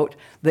promote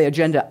the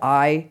agenda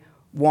I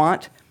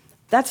want,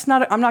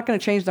 I'm not going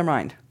to change their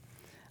mind.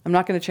 I'm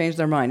not going to change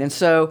their mind. And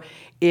so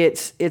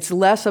it's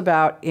less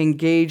about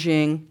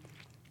engaging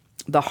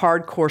the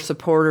hardcore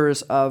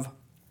supporters of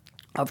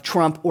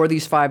Trump or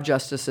these 5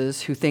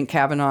 justices who think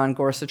Kavanaugh and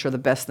Gorsuch are the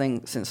best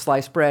thing since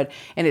sliced bread.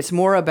 And it's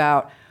more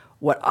about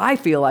what I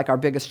feel like our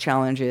biggest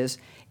challenge is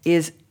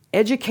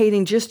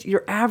educating just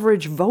your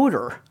average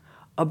voter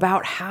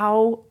about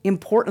how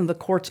important the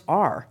courts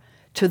are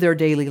to their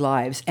daily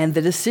lives and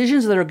the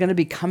decisions that are going to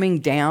be coming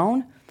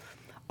down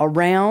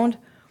around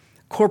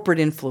corporate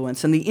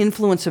influence and the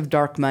influence of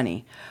dark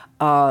money.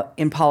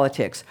 in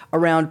politics,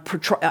 around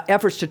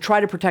efforts to try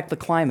to protect the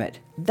climate.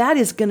 That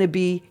is going to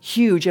be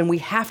huge, and we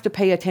have to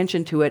pay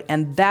attention to it,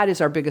 and that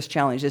is our biggest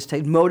challenge, is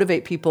to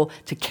motivate people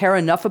to care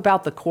enough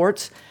about the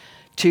courts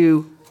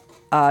to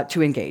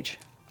engage.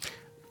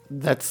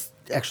 That's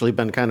actually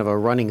been kind of a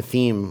running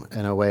theme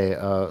in a way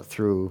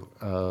through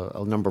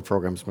a number of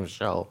programs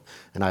Michelle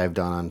and I have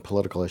done on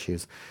political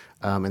issues,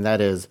 and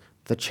that is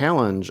the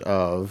challenge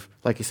of,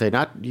 like you say,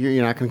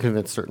 you're not going to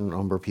convince a certain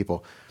number of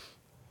people.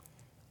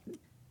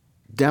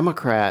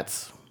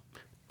 Democrats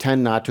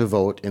tend not to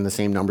vote in the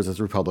same numbers as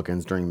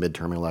Republicans during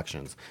midterm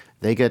elections.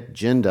 They get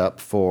ginned up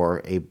for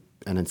an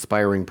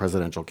inspiring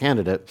presidential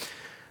candidate,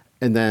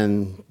 and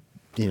then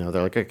they're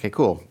like, okay,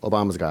 cool,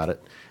 Obama's got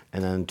it,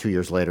 and then 2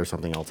 years later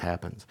something else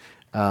happens.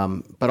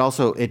 But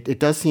also, it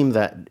does seem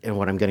that, and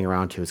what I'm getting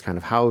around to is kind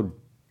of how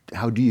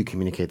do you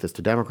communicate this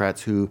to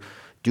Democrats who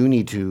do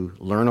need to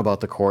learn about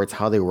the courts,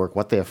 how they work,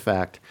 what they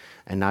affect,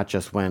 and not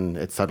just when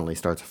it suddenly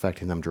starts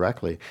affecting them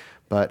directly,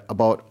 but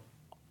about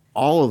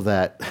all of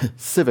that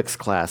civics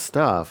class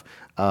stuff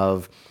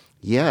of,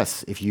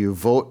 yes, if you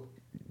vote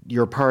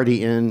your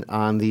party in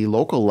on the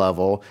local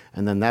level,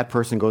 and then that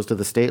person goes to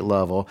the state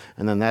level,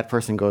 and then that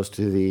person goes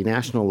to the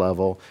national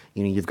level,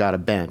 you've got a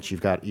bench.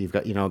 You've got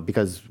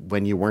because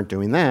when you weren't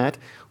doing that,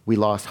 we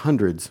lost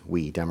hundreds,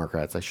 we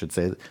Democrats, I should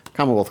say. The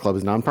Commonwealth Club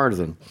is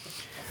nonpartisan.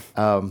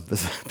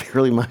 This is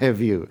purely my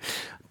view.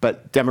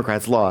 But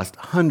Democrats lost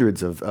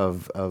hundreds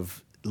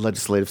of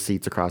legislative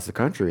seats across the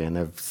country and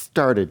have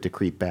started to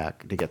creep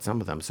back to get some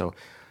of them. So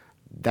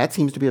that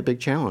seems to be a big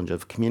challenge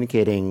of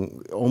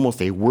communicating almost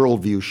a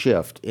worldview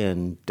shift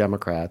in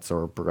Democrats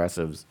or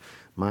progressives'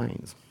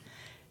 minds.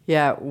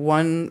 Yeah,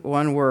 one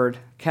word,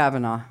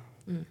 Kavanaugh.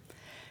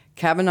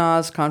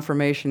 Kavanaugh's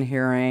confirmation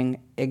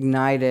hearing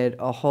ignited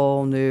a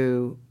whole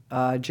new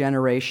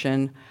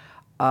generation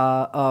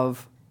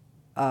of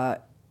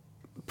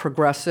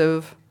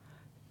progressive,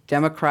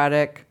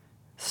 democratic,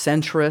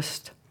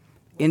 centrist,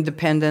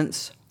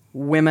 independents,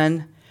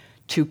 women,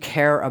 to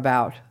care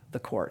about the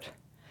court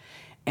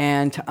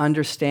and to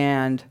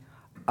understand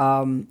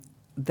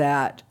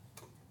that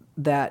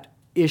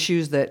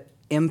issues that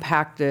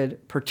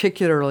impacted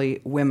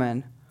particularly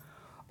women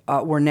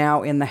were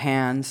now in the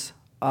hands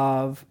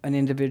of an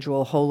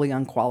individual wholly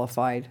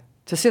unqualified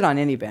to sit on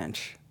any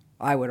bench,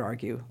 I would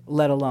argue,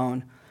 let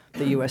alone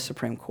the U.S.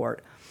 Supreme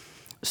Court.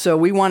 So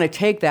we want to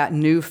take that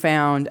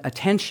newfound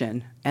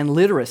attention and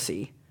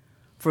literacy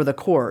for the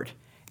court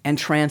and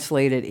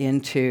translate it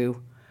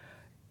into,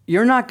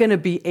 you're not going to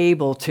be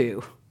able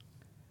to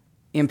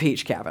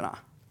impeach Kavanaugh.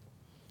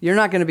 You're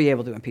not going to be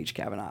able to impeach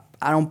Kavanaugh.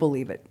 I don't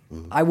believe it.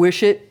 Mm-hmm. I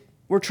wish it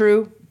were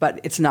true, but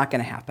it's not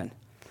going to happen.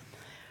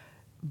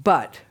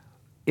 But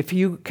if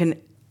you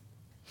can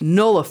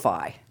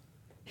nullify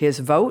his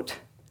vote,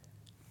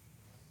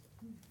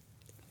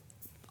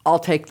 I'll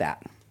take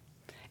that.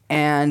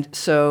 And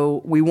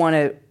so we want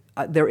to,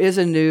 there is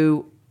a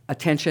new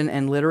attention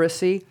and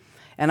literacy,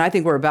 and I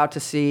think we're about to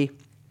see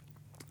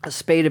a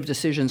spate of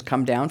decisions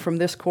come down from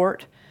this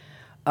court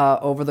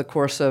over the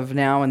course of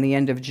now and the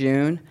end of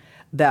June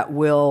that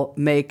will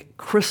make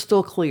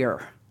crystal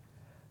clear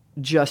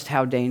just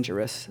how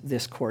dangerous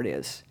this court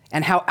is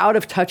and how out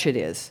of touch it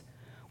is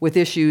with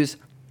issues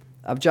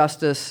of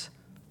justice,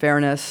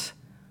 fairness,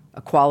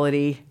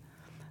 equality,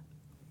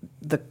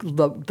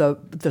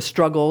 the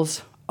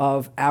struggles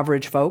of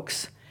average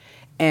folks,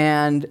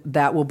 and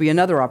that will be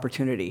another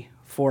opportunity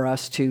for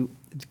us to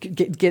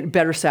get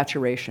better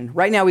saturation.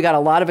 Right now, we got a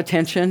lot of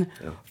attention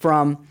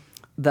from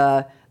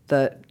the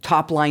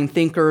top-line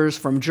thinkers,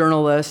 from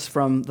journalists,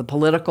 from the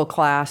political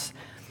class,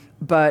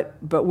 but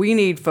we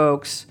need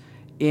folks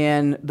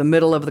in the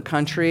middle of the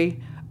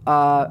country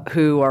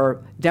who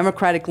are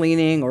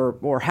Democratic-leaning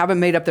or haven't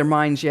made up their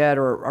minds yet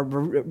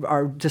or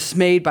are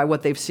dismayed by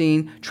what they've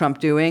seen Trump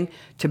doing,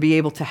 to be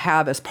able to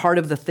have as part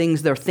of the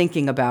things they're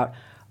thinking about,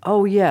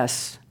 oh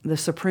yes, the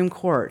Supreme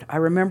Court. I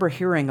remember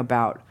hearing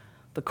about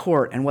the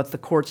court and what the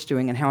court's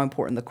doing and how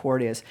important the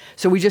court is.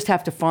 So we just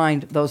have to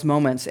find those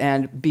moments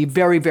and be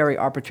very, very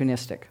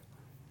opportunistic.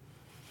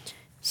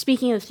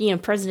 Speaking of,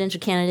 presidential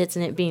candidates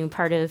and it being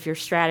part of your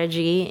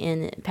strategy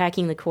in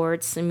packing the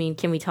courts, I mean,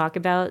 can we talk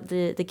about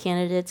the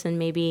candidates and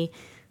maybe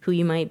who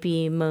you might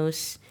be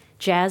most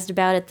jazzed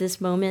about at this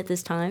moment,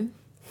 this time?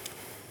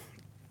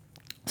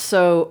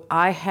 So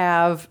I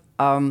have,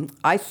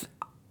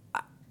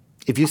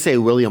 if you say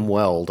William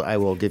Weld, I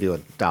will give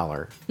you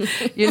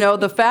 $1.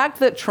 The fact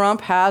that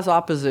Trump has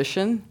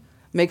opposition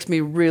makes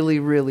me really,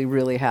 really,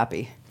 really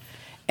happy.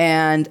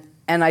 And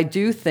I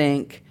do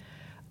think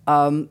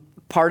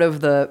part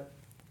of the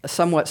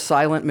somewhat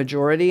silent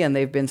majority, and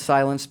they've been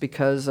silenced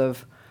because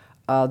of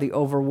the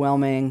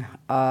overwhelming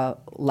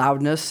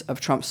loudness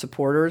of Trump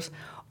supporters,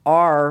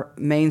 are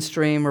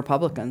mainstream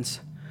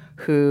Republicans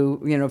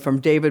who, from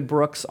David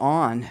Brooks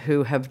on,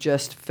 who have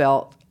just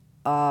felt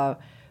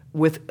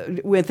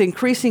with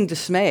increasing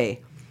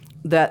dismay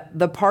that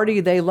the party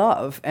they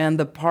love and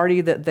the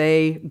party that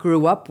they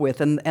grew up with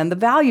and the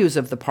values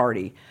of the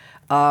party,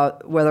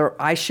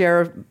 whether I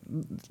share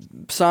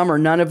some or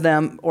none of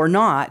them or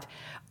not,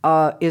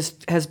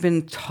 has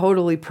been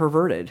totally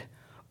perverted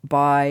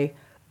by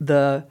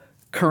the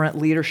current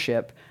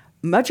leadership.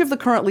 Much of the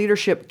current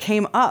leadership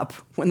came up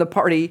when the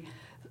party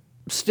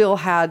still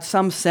had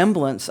some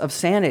semblance of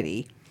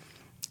sanity,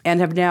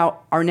 and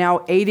are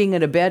now aiding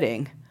and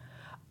abetting,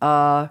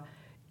 an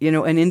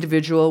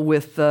individual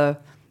with the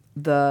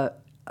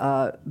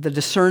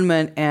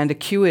discernment and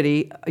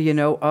acuity,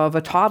 of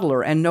a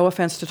toddler. And no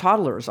offense to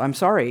toddlers, I'm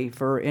sorry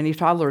for any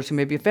toddlers who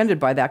may be offended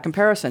by that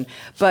comparison,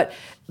 but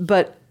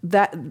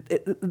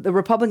the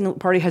Republican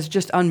Party has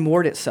just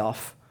unmoored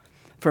itself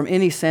from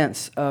any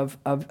sense of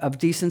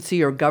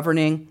decency or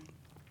governing.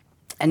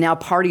 And now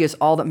party is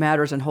all that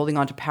matters, and holding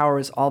on to power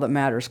is all that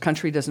matters.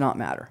 Country does not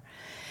matter.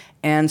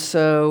 And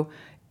so,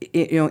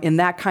 in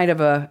that kind of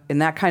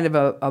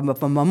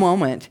a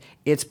moment,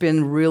 it's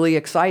been really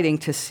exciting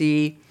to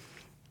see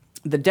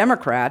the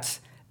Democrats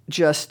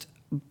just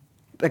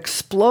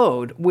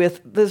explode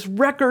with this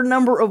record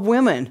number of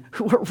women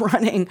who are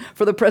running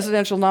for the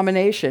presidential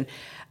nomination.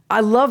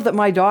 I love that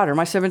my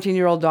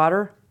 17-year-old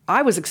daughter,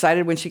 I was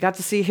excited when she got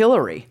to see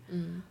Hillary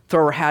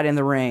throw her hat in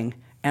the ring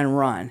and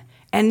run.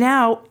 And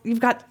now you've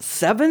got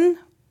 7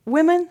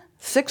 women,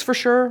 6 for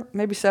sure,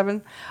 maybe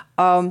 7.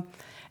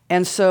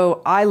 And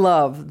so I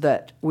love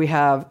that we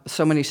have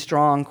so many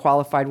strong,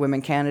 qualified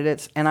women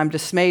candidates, and I'm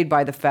dismayed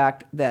by the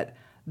fact that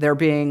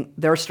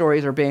their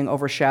stories are being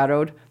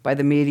overshadowed by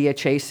the media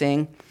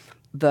chasing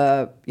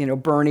the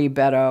Bernie,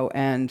 Beto,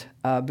 and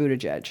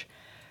Buttigieg.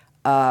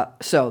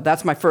 So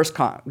that's my first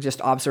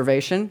just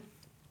observation.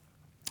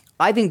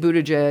 I think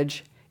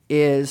Buttigieg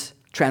is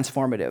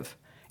transformative,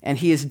 and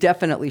he is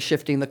definitely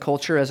shifting the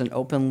culture as an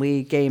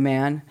openly gay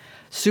man.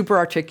 Super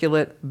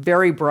articulate,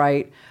 very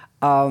bright,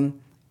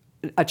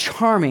 a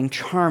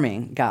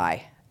charming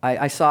guy.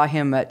 I saw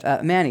him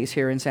at Manny's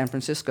here in San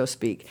Francisco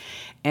speak,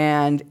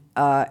 and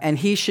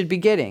he should be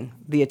getting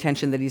the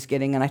attention that he's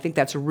getting, and I think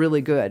that's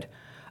really good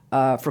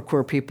for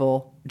queer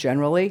people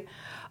generally.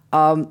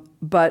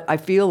 But I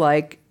feel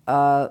like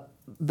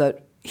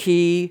that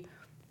he,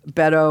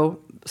 Beto,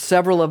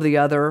 several of the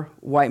other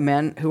white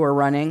men who are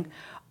running,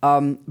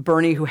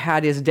 Bernie, who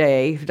had his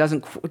day,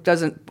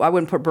 I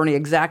wouldn't put Bernie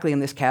exactly in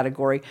this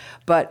category,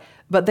 but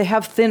they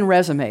have thin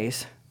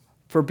resumes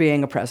for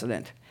being a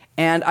president.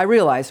 And I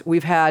realize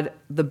we've had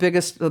the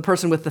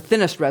person with the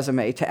thinnest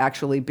resume to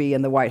actually be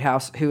in the White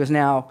House, who is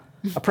now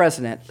a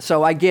president.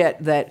 So I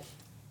get that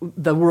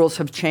the rules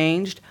have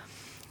changed,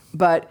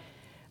 but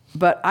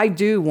I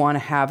do want to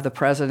have the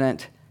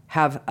president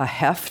have a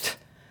heft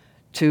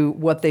to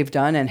what they've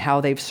done and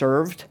how they've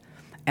served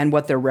and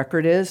what their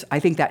record is. I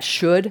think that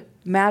should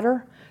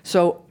matter.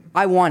 So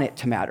I want it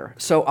to matter.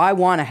 So I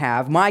want to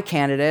have my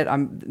candidate.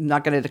 I'm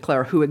not going to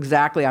declare who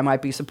exactly I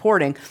might be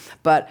supporting,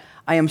 but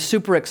I am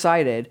super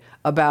excited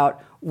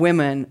about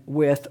women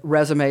with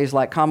resumes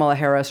like Kamala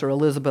Harris or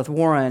Elizabeth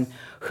Warren,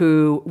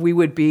 who we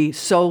would be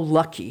so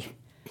lucky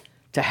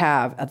to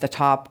have at the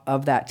top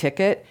of that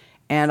ticket.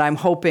 And I'm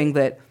hoping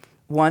that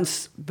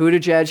once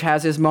Buttigieg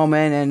has his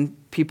moment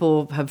and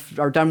people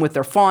are done with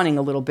their fawning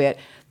a little bit,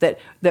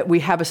 that we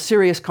have a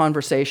serious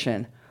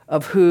conversation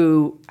of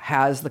who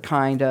has the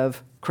kind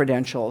of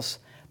credentials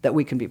that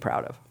we can be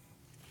proud of.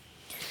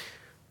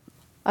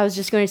 I was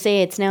just going to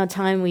say it's now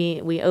time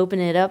we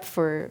open it up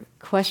for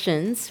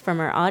questions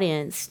from our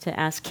audience to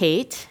ask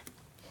Kate.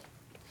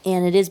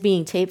 And it is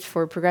being taped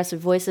for Progressive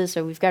Voices,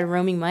 so we've got a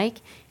roaming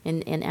mic,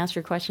 and ask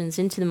your questions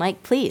into the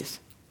mic, please.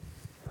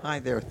 Hi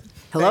there.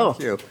 Hello.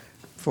 Thank you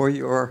for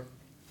your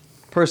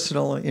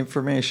personal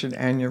information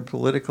and your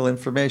political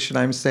information.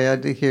 I'm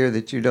sad to hear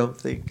that you don't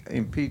think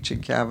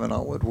impeaching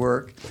Kavanaugh would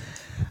work.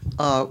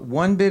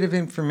 One bit of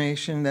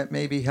information that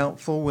may be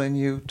helpful when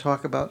you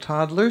talk about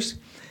toddlers.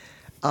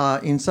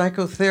 In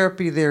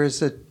psychotherapy, there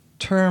is a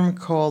term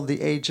called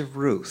the age of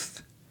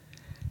Ruth.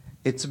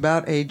 It's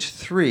about age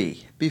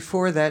 3.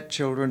 Before that,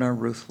 children are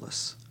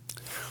ruthless.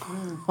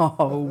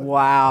 Oh,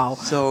 wow.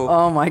 So,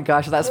 oh, my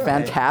gosh, that's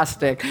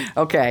fantastic.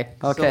 Okay.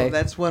 So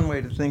that's one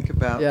way to think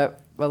about.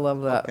 Yep, I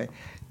love that. Okay.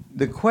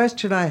 The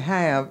question I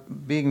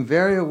have, being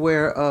very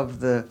aware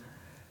of the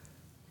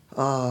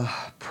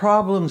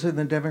problems in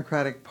the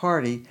Democratic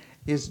Party,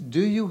 is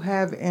do you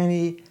have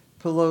any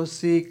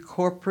Pelosi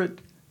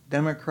corporate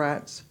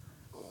Democrats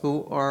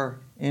who are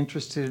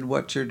interested in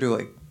what you're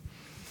doing?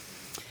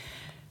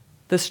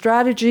 The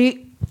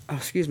strategy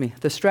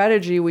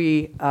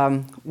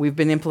we've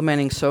been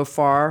implementing so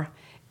far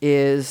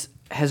has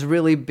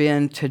really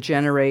been to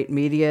generate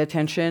media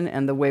attention,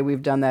 and the way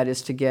we've done that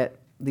is to get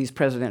these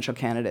presidential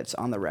candidates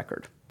on the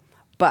record.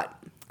 But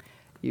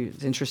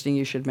it's interesting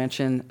you should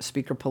mention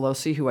Speaker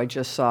Pelosi, who I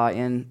just saw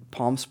in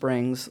Palm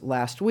Springs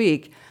last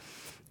week,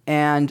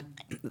 and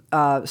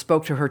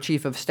spoke to her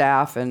chief of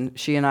staff, and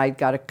she and I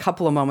got a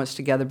couple of moments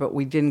together, but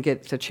we didn't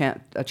get a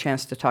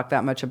chance to talk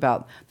that much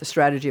about the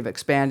strategy of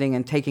expanding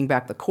and taking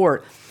back the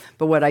court.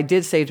 But what I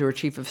did say to her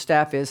chief of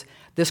staff is,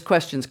 this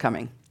question's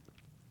coming.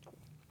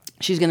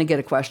 She's going to get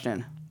a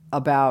question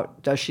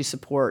about, does she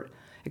support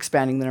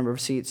expanding the number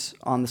of seats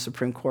on the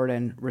Supreme Court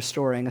and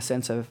restoring a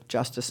sense of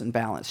justice and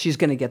balance. She's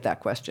going to get that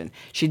question.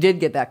 She did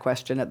get that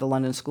question at the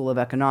London School of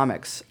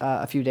Economics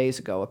a few days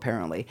ago,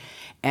 apparently.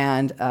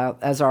 And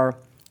as our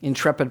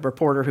intrepid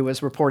reporter who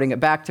was reporting it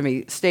back to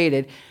me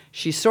stated,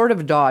 she sort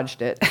of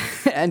dodged it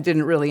and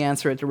didn't really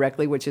answer it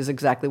directly, which is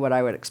exactly what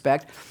I would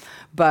expect.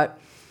 But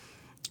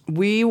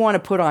we want to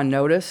put on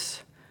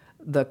notice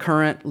the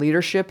current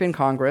leadership in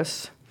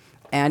Congress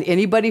and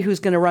anybody who's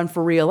going to run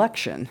for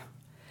re-election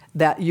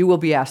that you will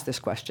be asked this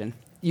question.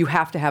 You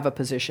have to have a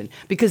position.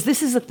 Because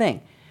this is the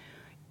thing.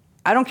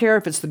 I don't care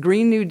if it's the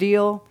Green New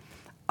Deal.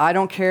 I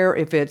don't care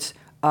if it's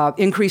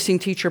increasing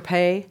teacher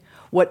pay.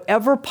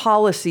 Whatever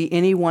policy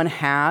anyone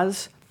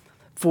has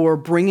for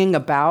bringing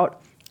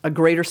about a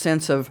greater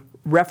sense of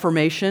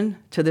reformation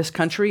to this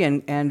country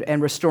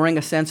and restoring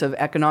a sense of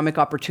economic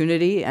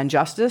opportunity and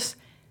justice,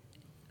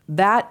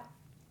 that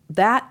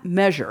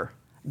measure,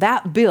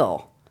 that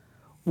bill,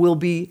 will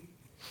be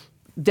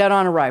dead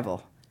on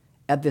arrival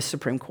at this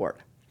Supreme Court.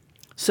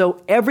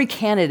 So every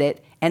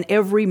candidate and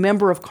every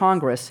member of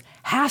Congress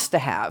has to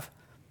have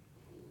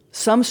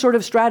some sort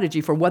of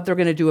strategy for what they're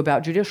going to do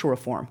about judicial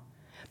reform,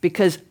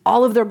 because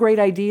all of their great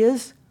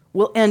ideas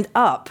will end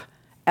up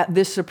at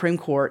this Supreme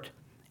Court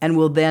and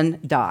will then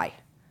die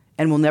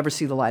and will never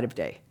see the light of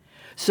day.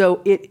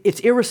 So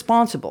it's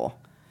irresponsible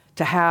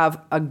to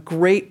have a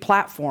great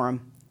platform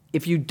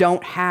if you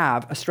don't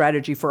have a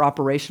strategy for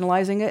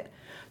operationalizing it.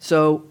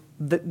 So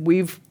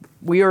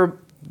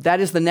that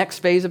is the next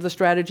phase of the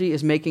strategy,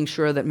 is making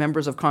sure that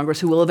members of Congress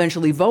who will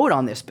eventually vote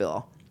on this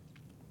bill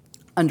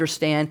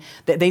understand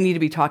that they need to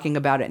be talking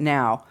about it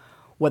now,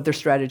 what their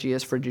strategy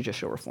is for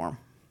judicial reform.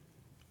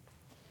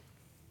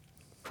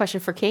 Question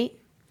for Kate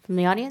from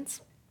the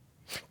audience?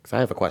 Because I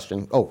have a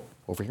question. Oh,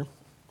 over here.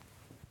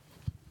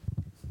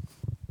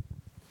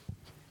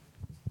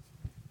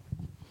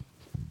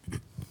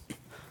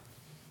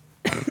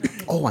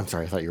 Oh, I'm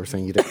sorry. I thought you were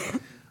saying you did.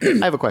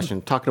 I have a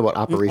question. Talking about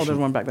operation. Oh, there's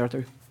one back there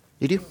too.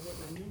 You do?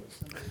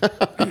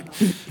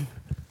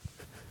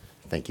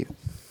 Thank you.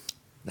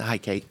 Hi,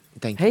 Kate.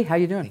 Thank you. Hey, how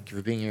you doing? Thank you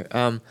for being here.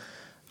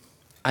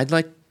 I'd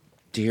like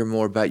to hear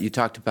more about, you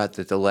talked about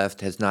that the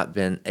left has not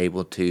been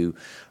able to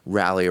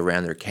rally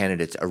around their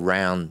candidates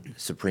around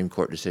Supreme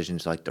Court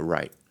decisions like the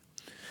right.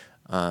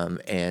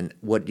 And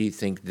what do you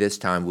think this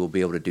time we'll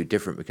be able to do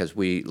different? Because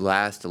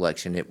last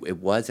election, it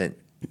wasn't,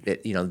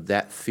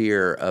 that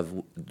fear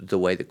of the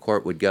way the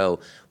court would go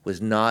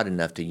was not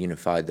enough to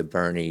unify the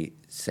Bernie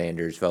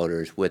Sanders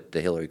voters with the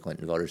Hillary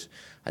Clinton voters.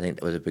 I think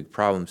that was a big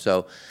problem.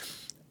 So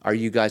are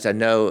you guys, I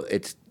know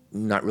it's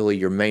not really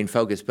your main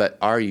focus, but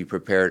are you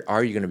prepared?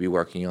 Are you going to be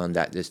working on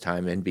that this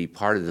time and be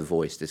part of the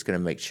voice that's going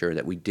to make sure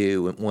that we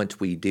do, once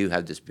we do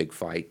have this big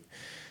fight,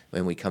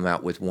 when we come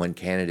out with one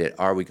candidate,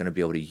 are we going to be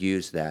able to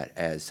use that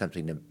as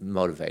something to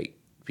motivate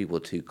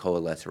people to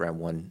coalesce around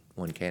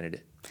one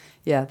candidate?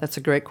 Yeah, that's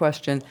a great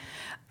question.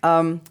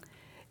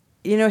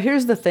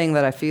 Here's the thing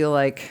that I feel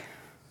like,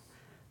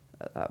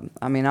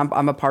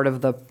 I'm a part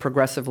of the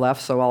progressive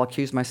left, so I'll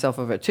accuse myself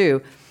of it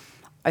too.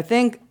 I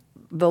think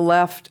the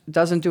left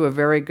doesn't do a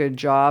very good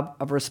job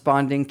of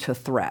responding to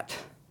threat.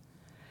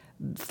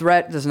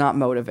 Threat does not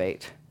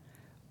motivate.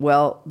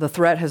 Well, the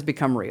threat has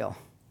become real.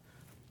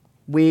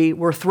 We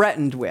were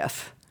threatened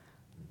with,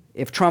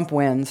 if Trump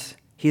wins,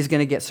 he's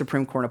going to get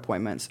Supreme Court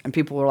appointments. And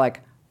people were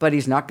like, but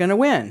he's not going to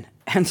win.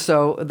 And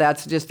so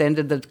that's just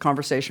ended the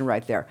conversation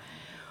right there.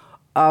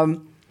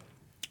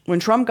 When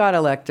Trump got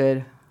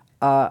elected,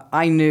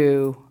 I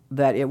knew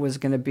that it was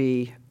going to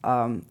be,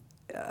 I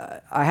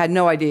had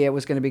no idea it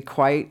was going to be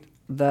quite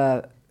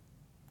the,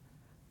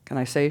 can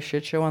I say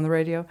shit show on the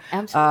radio?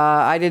 Absolutely.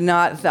 I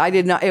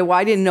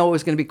didn't know it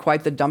was going to be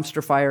quite the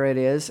dumpster fire it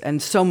is,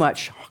 and so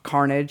much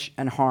carnage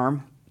and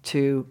harm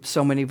to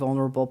so many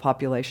vulnerable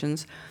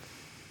populations.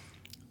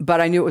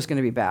 But I knew it was going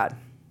to be bad.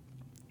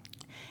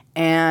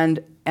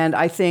 And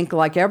I think,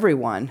 like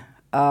everyone,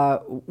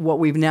 what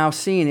we've now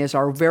seen is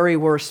our very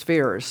worst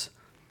fears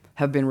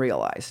have been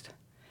realized.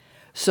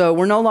 So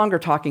we're no longer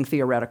talking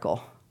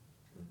theoretical.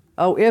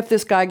 Oh, if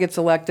this guy gets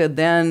elected,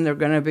 then they're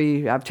going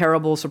to have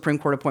terrible Supreme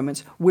Court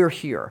appointments. We're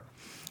here.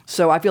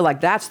 So I feel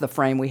like that's the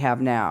frame we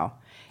have now.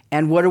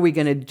 And what are we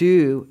going to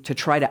do to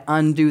try to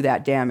undo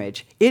that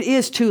damage? It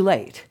is too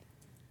late.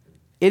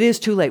 It is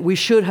too late. We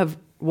should have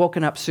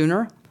woken up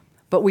sooner,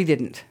 but we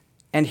didn't.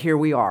 And here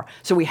we are.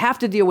 So we have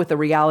to deal with the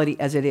reality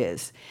as it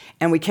is.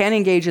 And we can't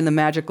engage in the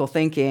magical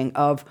thinking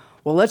of,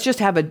 well, if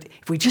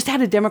we just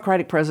had a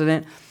Democratic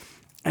president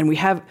and we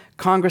have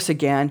Congress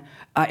again,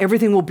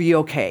 everything will be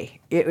okay.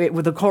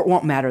 The court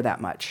won't matter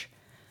that much.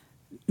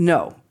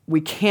 No,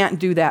 we can't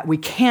do that. We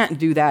can't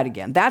do that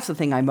again. That's the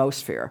thing I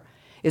most fear,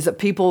 is that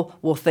people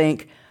will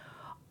think,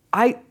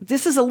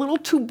 this is a little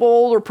too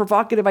bold or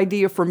provocative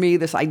idea for me,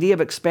 this idea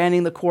of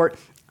expanding the court.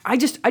 I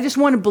just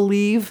want to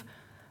believe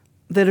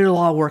that it'll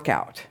all work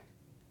out.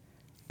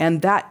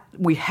 And that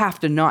we have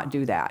to not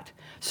do that.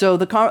 So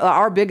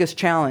our biggest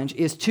challenge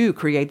is to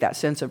create that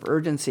sense of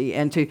urgency,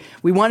 and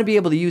we want to be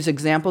able to use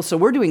examples. So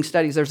we're doing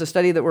studies. There's a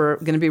study that we're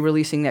going to be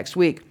releasing next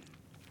week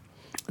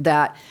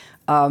that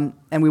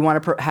And we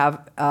want to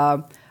have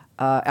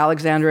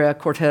Alexandria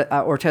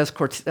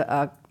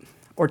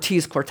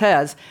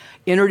Ortiz-Cortez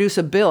introduce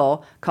a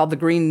bill called the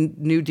Green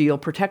New Deal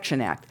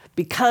Protection Act,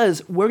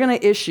 because we're going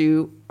to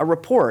issue a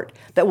report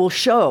that will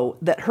show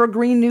that her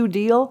Green New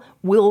Deal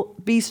will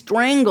be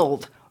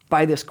strangled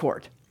by this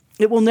court.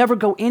 It will never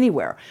go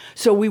anywhere.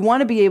 So we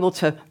want to be able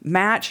to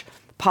match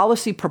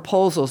policy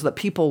proposals that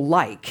people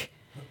like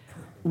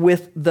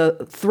with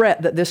the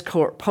threat that this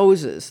court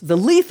poses, the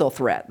lethal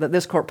threat that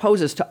this court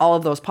poses to all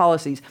of those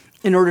policies,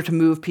 in order to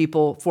move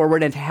people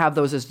forward and to have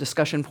those as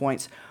discussion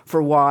points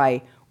for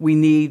why we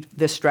need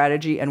this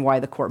strategy and why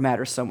the court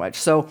matters so much.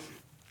 So,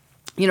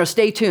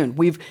 stay tuned.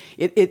 We're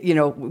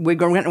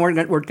going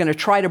to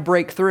try to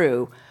break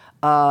through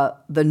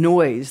the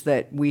noise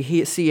that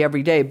we see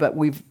every day, but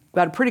we've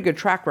got a pretty good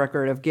track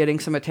record of getting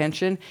some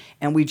attention,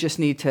 and we just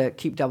need to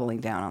keep doubling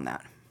down on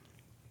that.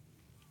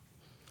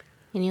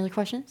 Any other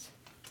questions?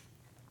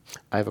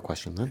 I have a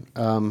question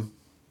then.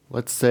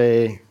 Let's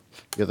say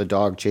you're the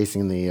dog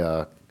chasing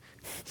the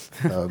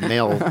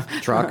mail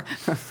truck,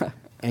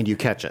 and you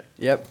catch it.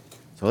 Yep.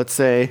 So let's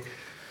say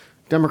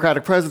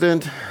Democratic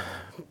president,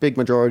 big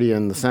majority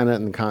in the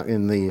Senate and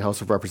in the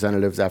House of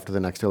Representatives after the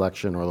next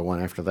election or the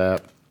one after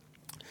that.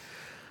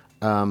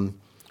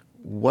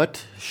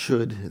 What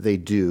should they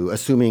do,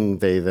 assuming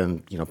they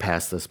then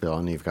pass this bill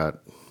and you've got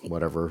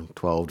whatever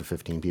 12 to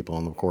 15 people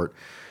on the court?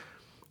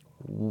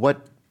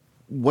 What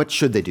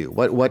should they do?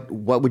 What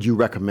would you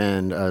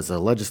recommend as a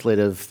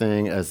legislative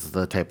thing, as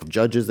the type of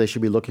judges they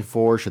should be looking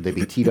for? Should they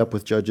be teed up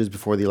with judges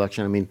before the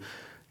election? I mean,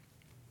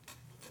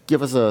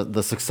 give us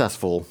the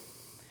successful.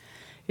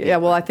 Yeah,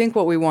 well, I think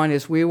what we want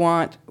is we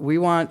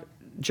want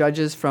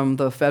judges from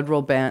the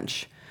federal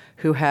bench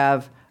who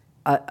have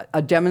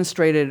a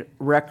demonstrated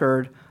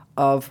record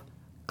of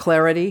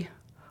clarity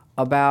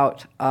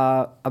about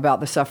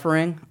the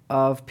suffering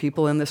of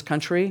people in this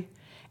country,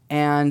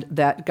 and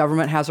that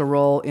government has a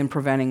role in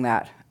preventing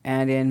that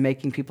and in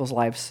making people's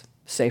lives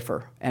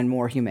safer and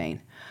more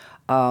humane,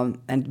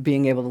 and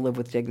being able to live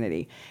with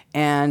dignity.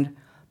 And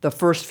the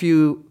first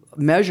few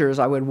measures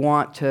I would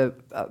want to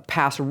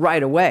pass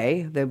right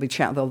away,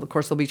 of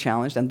course they'll be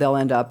challenged, and they'll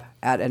end up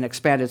at an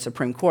expanded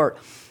Supreme Court,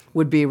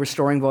 would be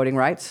restoring voting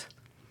rights,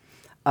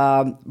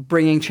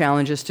 bringing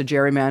challenges to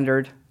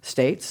gerrymandered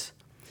states,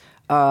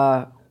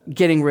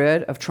 getting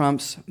rid of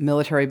Trump's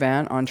military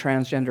ban on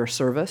transgender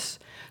service.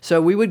 So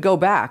we would go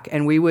back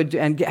and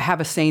have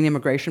a sane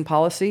immigration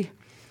policy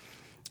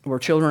where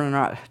children are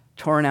not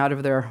torn out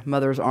of their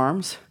mother's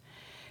arms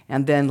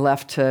and then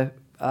left to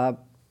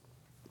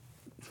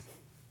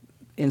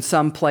in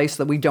some place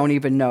that we don't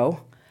even know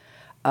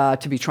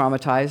to be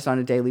traumatized on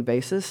a daily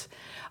basis.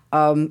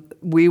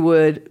 We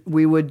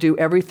would do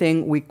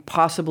everything we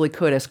possibly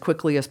could as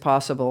quickly as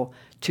possible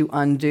to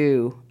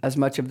undo as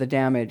much of the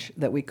damage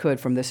that we could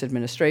from this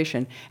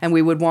administration. And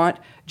we would want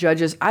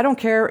judges, I don't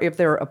care if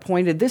they're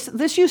appointed,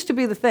 this used to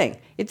be the thing.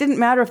 It didn't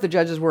matter if the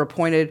judges were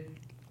appointed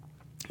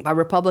by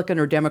Republican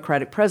or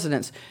Democratic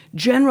presidents.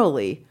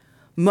 Generally,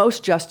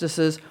 most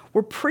justices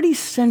were pretty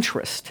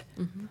centrist.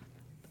 Mm-hmm.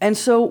 And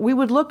so we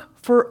would look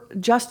for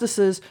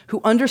justices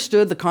who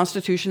understood the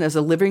Constitution as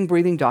a living,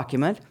 breathing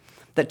document,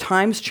 that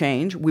times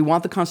change. We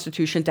want the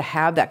Constitution to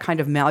have that kind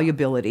of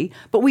malleability,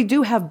 but we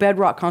do have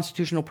bedrock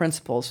constitutional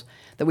principles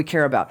that we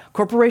care about.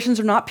 Corporations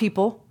are not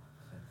people,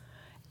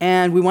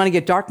 and we want to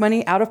get dark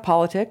money out of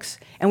politics,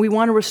 and we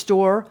want to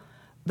restore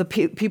the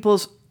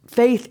people's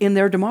faith in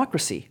their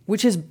democracy,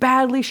 which is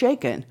badly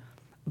shaken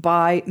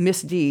by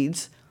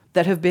misdeeds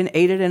that have been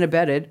aided and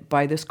abetted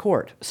by this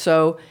court.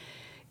 So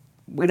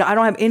I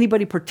don't have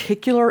anybody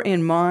particular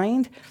in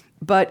mind,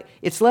 but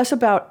it's less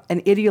about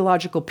an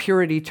ideological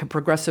purity to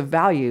progressive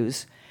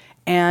values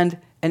and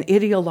an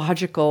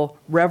ideological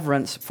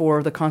reverence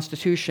for the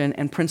Constitution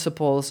and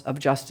principles of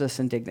justice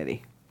and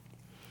dignity.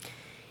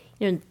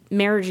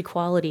 Marriage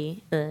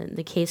equality,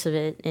 the case of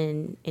it,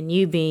 and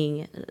you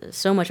being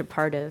so much a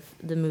part of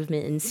the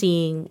movement and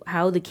seeing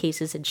how the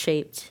cases had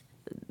shaped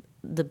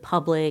the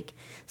public,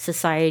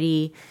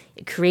 society,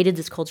 it created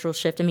this cultural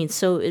shift. I mean,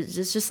 so it's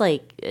just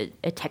like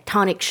a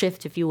tectonic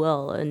shift, if you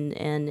will, and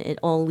it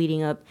all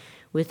leading up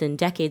within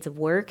decades of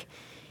work.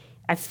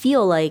 I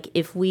feel like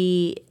if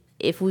we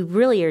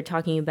really are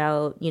talking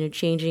about,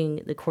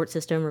 changing the court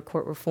system or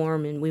court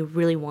reform, and we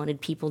really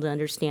wanted people to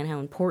understand how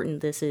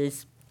important this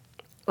is,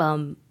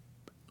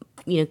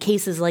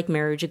 cases like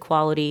marriage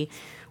equality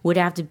would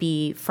have to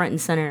be front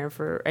and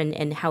center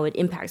and how it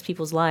impacts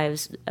people's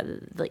lives,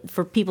 like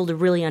for people to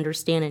really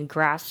understand and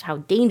grasp how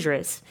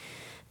dangerous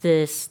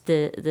this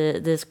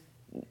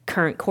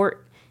current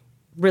court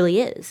really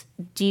is.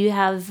 Do you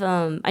have?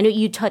 I know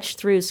you touched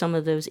through some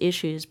of those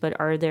issues, but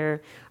are there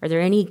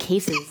any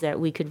cases that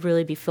we could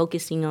really be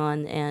focusing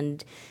on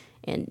and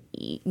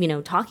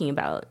talking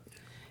about?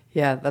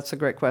 Yeah, that's a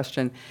great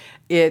question.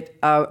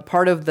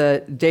 Part of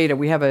the data,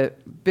 we have a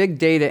big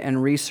data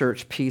and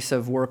research piece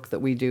of work that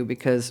we do,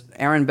 because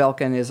Aaron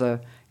Belkin is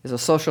a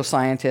social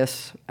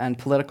scientist and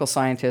political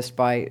scientist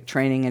by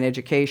training and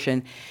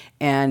education,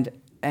 and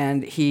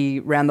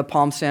he ran the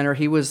Palm Center.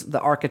 He was the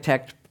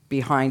architect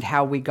behind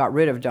how we got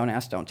rid of Don't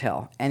Ask, Don't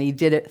Tell. And he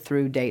did it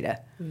through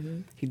data.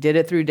 Mm-hmm. He did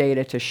it through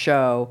data to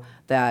show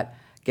that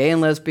gay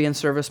and lesbian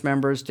service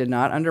members did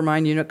not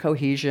undermine unit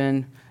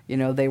cohesion.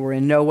 They were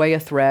in no way a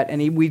threat.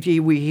 And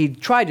he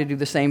tried to do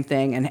the same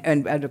thing.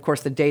 And of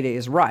course, the data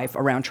is rife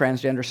around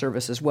transgender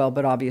service as well.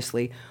 But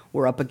obviously,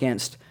 we're up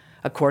against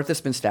a court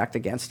that's been stacked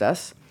against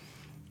us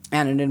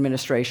and an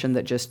administration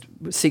that just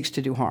seeks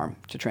to do harm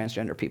to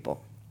transgender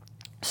people.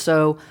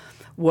 So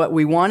what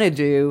we want to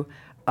do,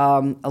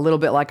 a little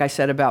bit like I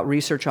said about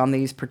research on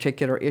these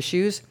particular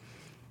issues,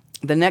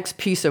 the next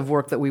piece of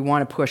work that we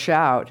want to push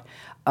out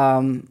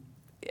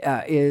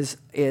is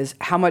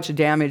how much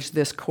damage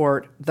this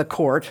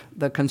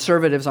the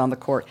conservatives on the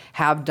court,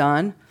 have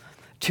done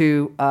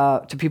to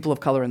people of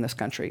color in this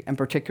country, and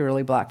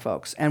particularly black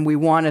folks. And we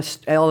want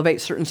to elevate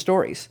certain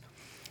stories.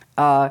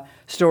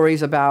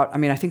 Stories about,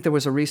 I think there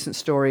was a recent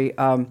story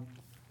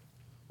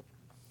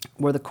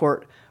where the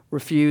court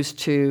refused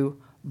to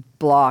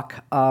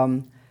block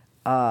the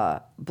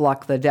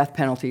death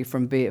penalty for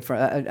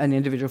an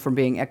individual from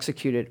being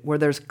executed, where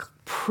there's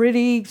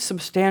pretty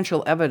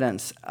substantial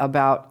evidence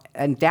about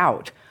and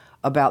doubt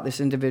about this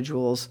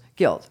individual's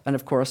guilt, and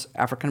of course,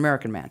 African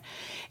American man,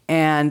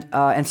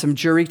 and some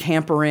jury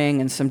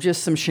tampering and some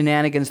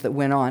shenanigans that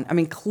went on.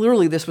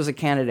 Clearly this was a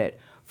candidate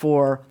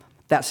for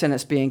that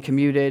sentence being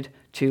commuted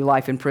to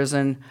life in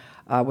prison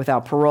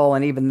without parole,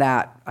 and even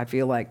that I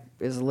feel like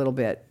is a little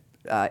bit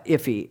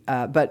iffy,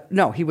 but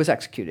no, he was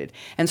executed.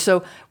 And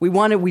so we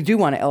do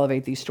want to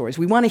elevate these stories.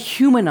 We want to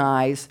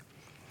humanize.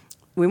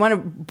 We want to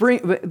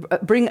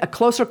bring a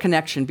closer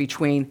connection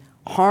between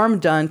harm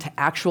done to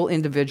actual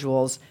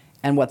individuals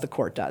and what the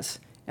court does.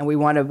 And we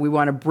want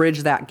to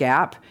bridge that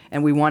gap,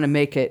 and we want to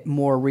make it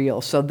more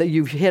real. So that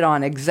you've hit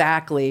on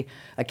exactly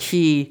a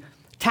key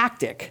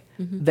tactic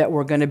that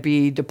we're going to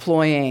be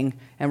deploying,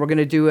 and we're going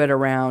to do it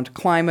around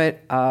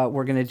climate.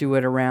 We're going to do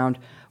it around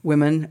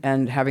women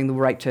and having the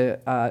right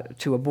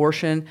to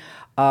abortion.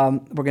 We're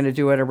going to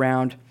do it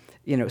around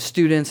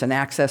students and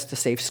access to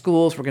safe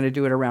schools. We're going to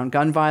do it around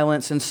gun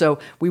violence. And so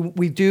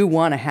we do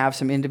want to have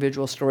some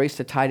individual stories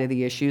to tie to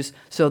the issues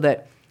so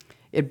that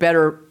it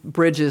better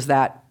bridges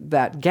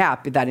that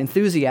gap, that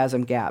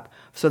enthusiasm gap,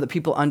 so that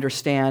people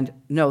understand,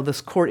 no,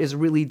 this court is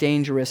really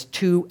dangerous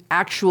to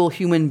actual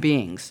human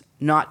beings,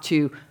 not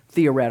to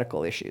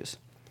theoretical issues.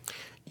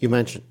 You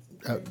mentioned...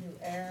 Can you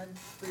add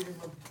freedom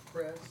of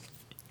press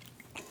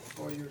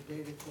for your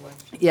data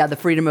collection? Yeah, the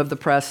freedom of the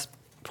press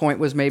point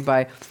was made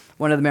by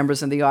one of the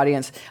members in the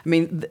audience.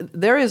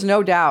 There is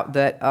no doubt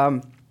that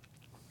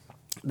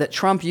that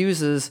Trump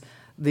uses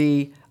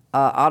the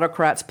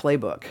autocrat's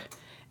playbook.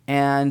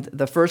 And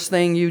the first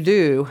thing you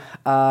do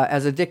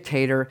as a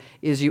dictator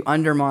is you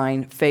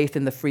undermine faith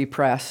in the free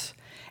press,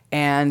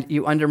 and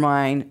you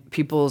undermine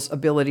people's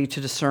ability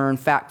to discern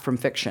fact from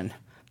fiction,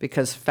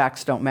 because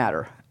facts don't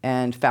matter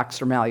and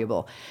facts are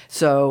malleable.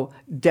 So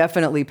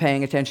definitely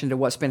paying attention to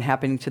what's been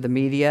happening to the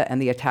media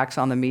and the attacks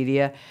on the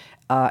media,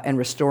 and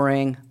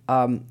restoring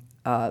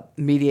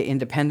media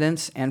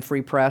independence and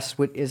free press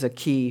would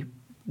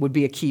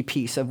be a key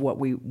piece of what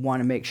we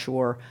want to make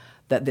sure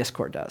that this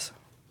court does.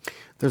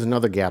 There's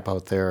another gap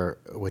out there,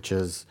 which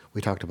is,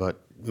 we talked about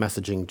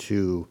messaging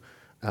to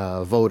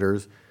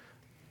voters.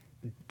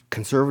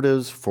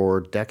 Conservatives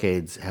for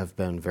decades have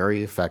been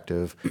very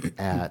effective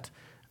at,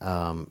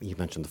 you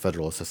mentioned the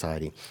Federalist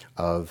Society,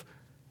 of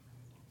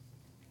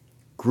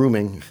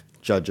grooming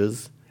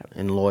judges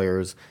and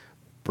lawyers,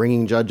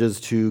 bringing judges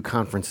to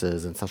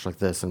conferences and such like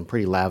this, and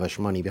pretty lavish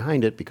money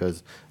behind it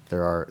because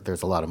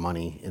there's a lot of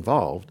money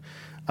involved.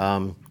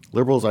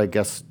 Liberals, I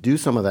guess, do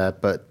some of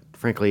that, but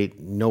frankly,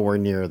 nowhere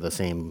near the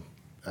same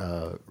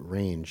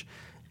range.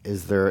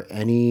 Is there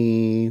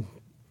any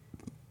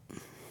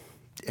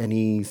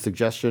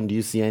suggestion? Do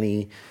you see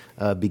any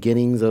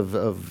beginnings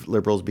of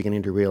liberals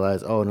beginning to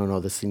realize, oh, no,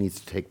 this needs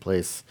to take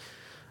place,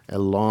 a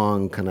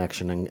long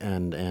connection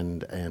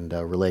and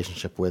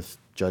relationship with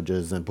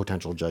judges and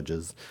potential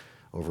judges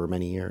over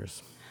many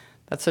years?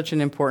 That's such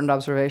an important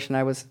observation.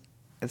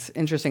 It's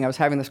interesting. I was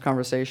having this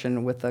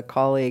conversation with a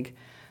colleague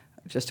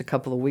just a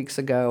couple of weeks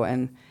ago,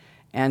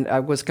 and I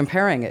was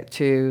comparing it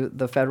to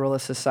the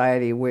Federalist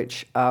Society,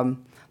 which the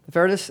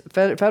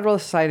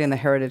Federalist Society and the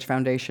Heritage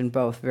Foundation,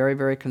 both very,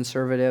 very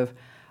conservative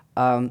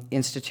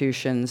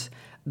institutions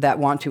that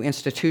want to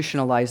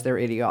institutionalize their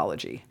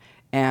ideology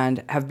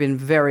and have been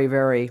very,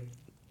 very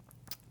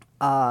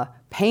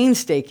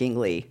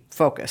painstakingly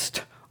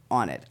focused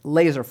on it,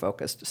 laser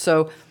focused.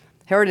 So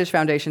Heritage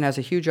Foundation has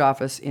a huge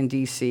office in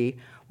D.C.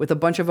 with a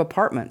bunch of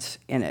apartments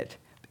in it,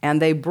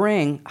 and they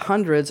bring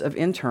hundreds of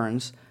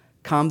interns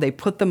come, they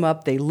put them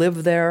up, they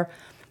live there,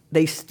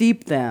 they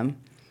steep them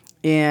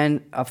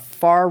in a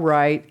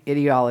far-right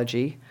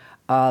ideology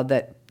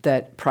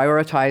that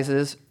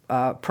prioritizes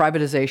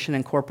privatization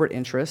and corporate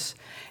interests,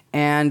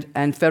 and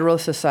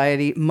Federalist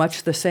Society,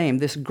 much the same.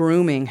 This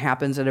grooming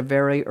happens at a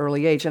very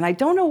early age, and I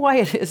don't know why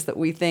it is that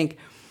we think,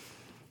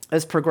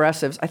 as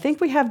progressives, I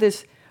think we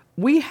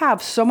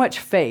have so much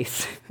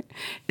faith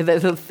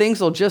that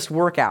things will just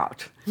work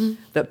out,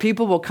 that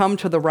people will come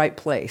to the right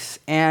place,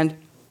 and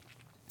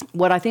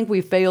what I think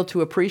we failed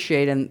to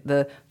appreciate, and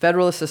the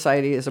Federalist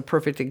Society is a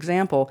perfect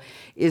example,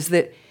 is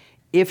that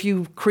if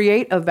you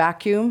create a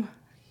vacuum,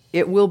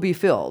 it will be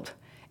filled.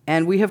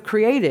 And we have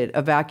created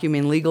a vacuum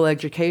in legal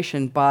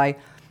education by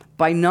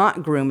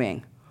not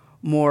grooming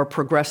more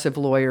progressive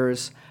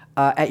lawyers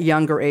at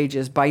younger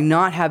ages, by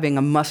not having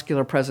a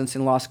muscular presence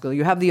in law school.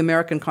 You have the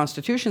American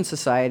Constitution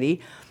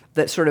Society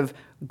that sort of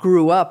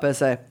grew up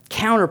as a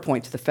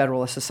counterpoint to the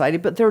Federalist Society,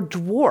 but they're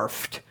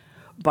dwarfed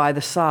by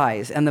the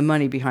size and the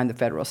money behind the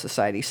Federalist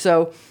Society.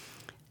 So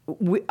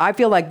I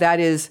feel like that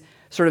is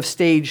sort of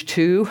stage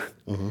two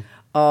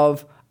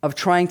of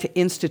trying to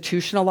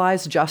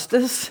institutionalize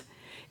justice,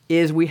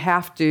 is we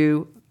have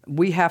to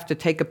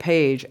take a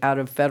page out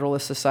of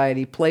Federalist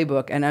Society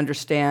playbook and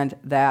understand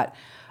that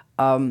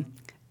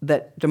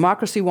that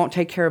democracy won't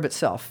take care of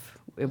itself.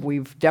 We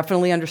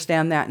definitely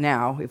understand that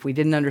now. If we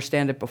didn't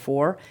understand it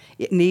before,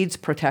 it needs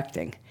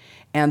protecting.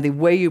 And the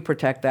way you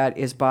protect that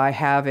is by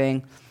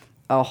having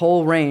a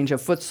whole range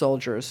of foot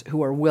soldiers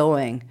who are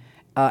willing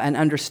and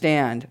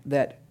understand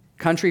that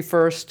country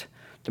first,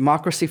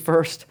 democracy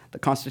first, the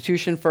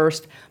Constitution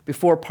first,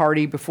 before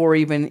party, before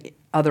even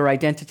other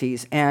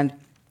identities. And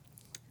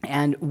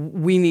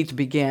we need to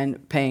begin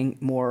paying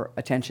more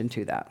attention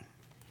to that.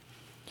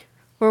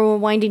 We're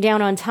winding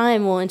down on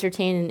time. We'll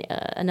entertain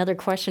another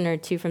question or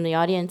two from the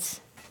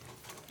audience.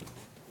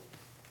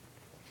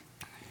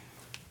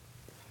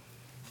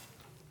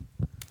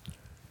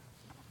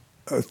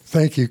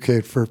 Thank you,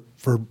 Kate, for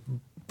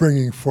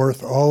bringing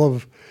forth all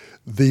of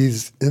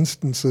these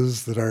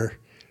instances that are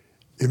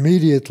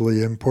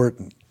immediately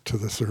important to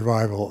the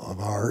survival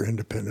of our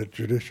independent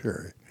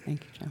judiciary.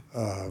 Thank you,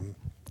 John.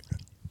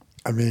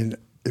 I mean,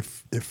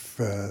 if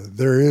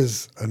there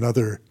is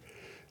another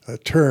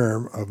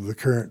term of the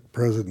current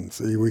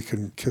presidency, we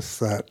can kiss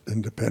that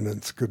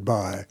independence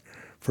goodbye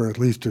for at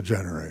least a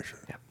generation.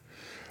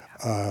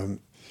 Yep.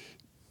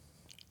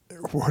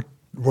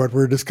 What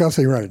we're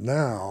discussing right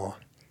now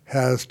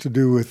has to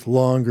do with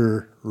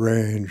longer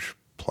range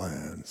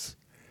plans.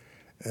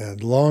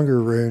 And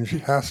longer range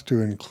has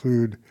to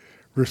include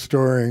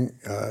restoring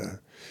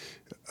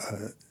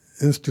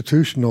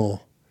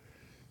institutional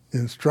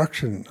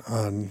instruction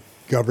on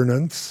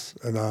governance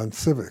and on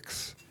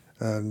civics.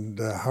 And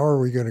how are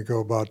we going to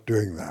go about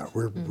doing that?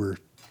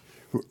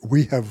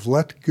 We have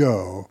let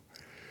go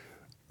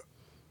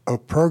a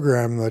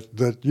program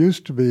that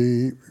used to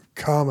be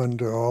common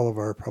to all of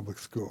our public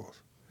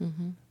schools.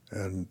 Mm-hmm.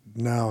 And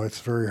now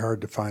it's very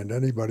hard to find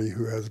anybody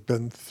who has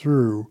been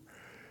through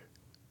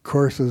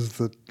courses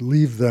that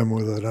leave them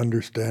with an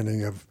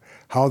understanding of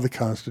how the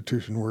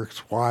Constitution works,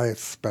 why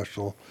it's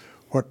special,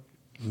 what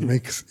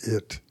makes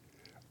it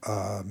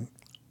a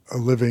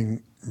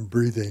living,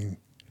 breathing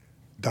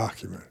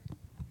document.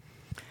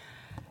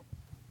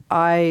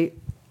 I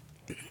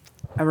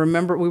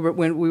remember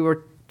when we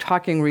were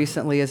talking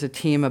recently as a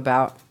team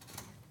about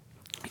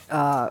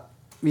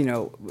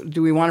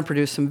do we want to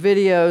produce some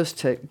videos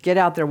to get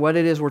out there what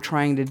it is we're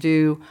trying to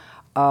do,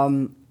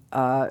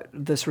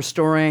 this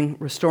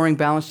restoring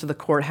balance to the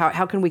court.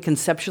 How can we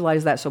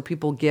conceptualize that so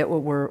people get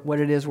what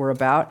it is we're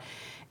about?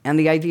 And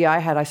the idea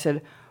I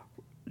said,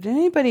 did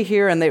anybody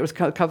here, and there was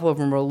a couple of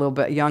them were a little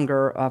bit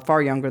younger,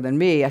 far younger than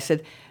me. I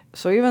said,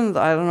 so even,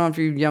 I don't know if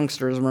you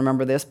youngsters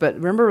remember this, but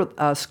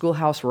remember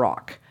Schoolhouse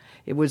Rock?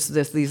 It was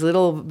these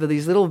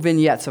little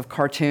vignettes of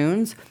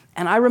cartoons,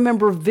 and I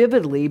remember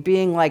vividly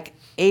being like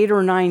 8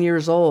 or 9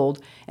 years old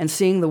and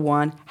seeing the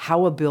one,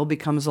 How a Bill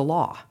Becomes a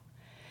Law.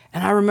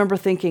 And I remember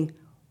thinking,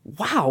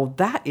 wow,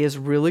 that is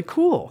really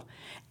cool.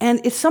 And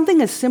it's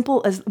something as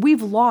simple as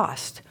we've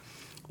allowed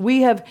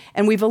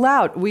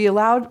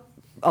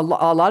a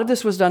lot of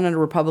this was done under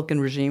Republican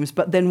regimes,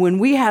 but then when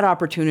we had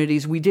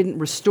opportunities, we didn't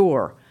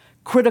restore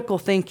critical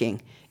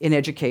thinking in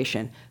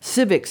education,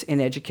 civics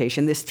in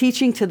education. This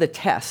teaching to the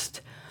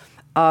test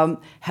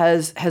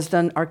has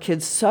done our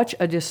kids such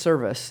a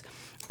disservice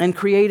and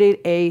created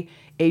a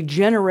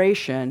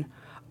generation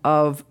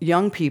of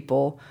young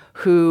people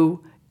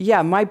who,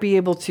 might be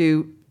able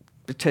to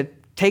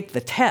take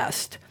the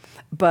test,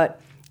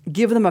 but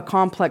give them a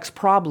complex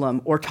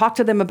problem or talk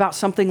to them about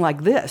something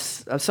like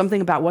this,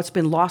 something about what's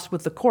been lost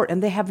with the court,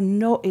 and they have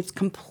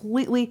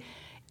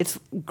it's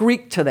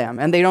Greek to them,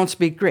 and they don't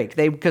speak Greek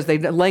because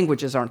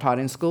languages aren't taught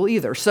in school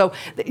either. So,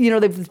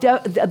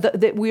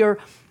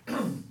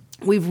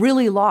 we've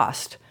really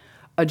lost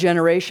a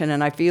generation,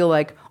 and I feel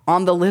like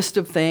on the list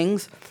of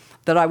things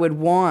that I would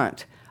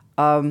want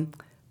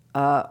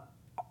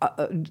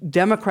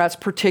Democrats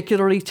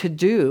particularly to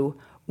do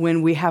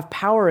when we have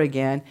power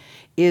again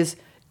is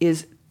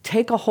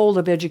take a hold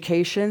of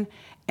education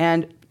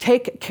and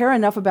take care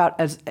enough about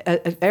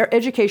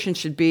education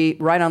should be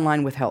right on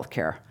line with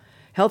healthcare.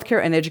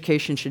 Healthcare and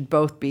education should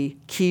both be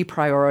key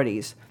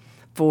priorities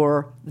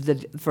for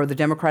the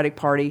Democratic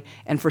Party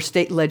and for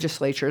state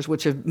legislatures,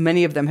 which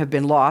many of them have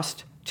been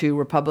lost to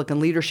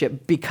Republican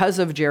leadership because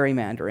of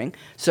gerrymandering.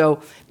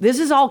 So this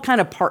is all kind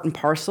of part and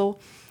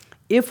parcel.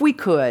 If we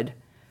could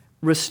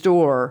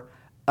restore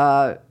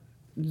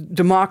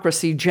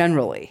democracy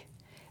generally,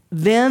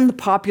 then the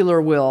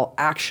popular will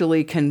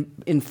actually can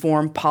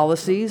inform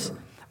policies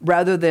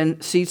rather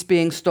than seats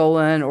being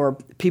stolen or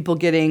people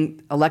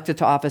getting elected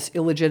to office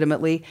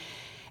illegitimately.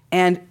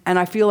 And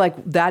I feel like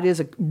that is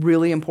a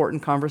really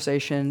important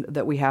conversation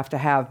that we have to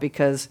have,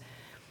 because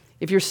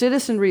if your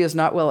citizenry is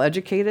not well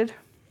educated,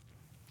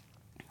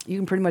 you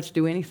can pretty much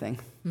do anything.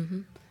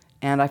 Mm-hmm.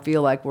 And I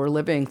feel like we're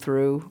living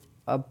through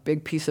a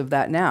big piece of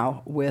that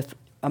now, with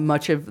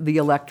much of the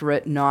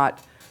electorate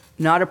not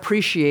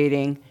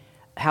appreciating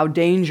how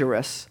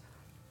dangerous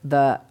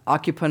the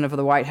occupant of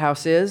the White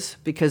House is,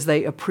 because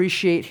they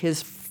appreciate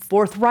his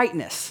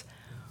forthrightness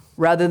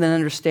rather than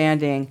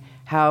understanding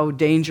how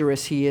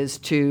dangerous he is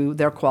to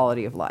their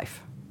quality of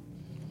life.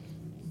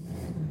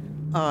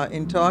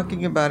 In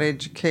talking about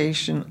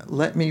education,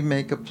 let me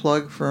make a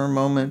plug for a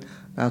moment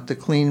about the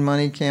Clean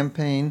Money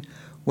campaign.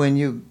 When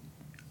you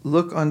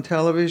look on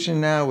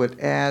television now at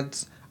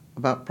ads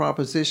about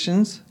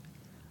propositions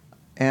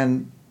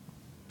and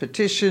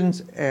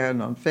petitions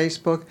and on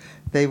Facebook,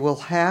 they will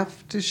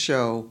have to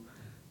show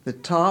the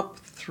top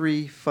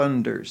 3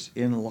 funders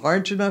in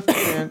large enough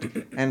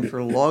print and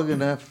for long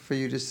enough for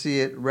you to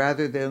see it,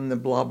 rather than the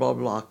blah, blah,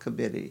 blah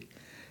committee.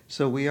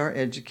 So we are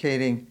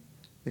educating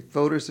the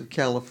voters of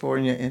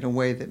California in a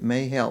way that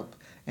may help,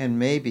 and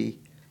maybe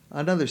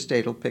another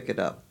state will pick it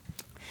up.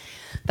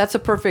 That's a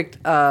perfect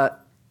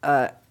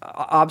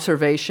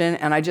observation,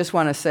 and I just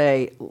want to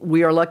say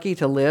we are lucky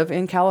to live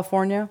in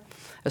California,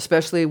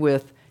 especially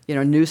with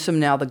Newsom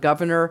now the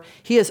governor.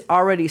 He has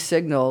already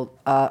signaled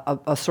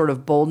a sort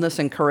of boldness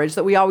and courage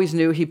that we always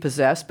knew he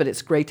possessed, but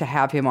it's great to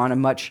have him on a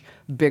much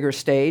bigger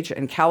stage.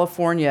 And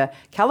California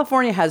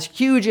has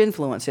huge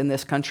influence in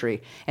this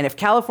country, and if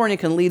California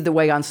can lead the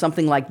way on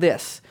something like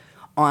this,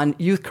 on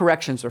youth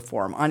corrections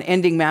reform, on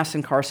ending mass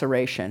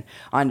incarceration,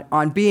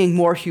 on being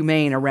more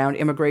humane around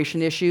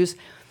immigration issues,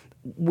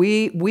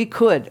 we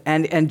could,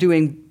 and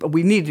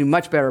we need to do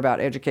much better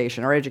about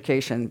education. Our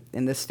education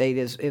in this state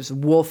is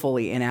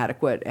woefully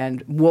inadequate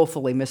and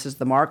woefully misses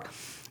the mark.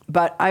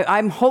 But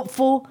I'm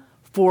hopeful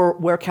for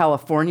where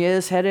California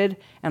is headed,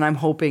 and I'm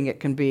hoping it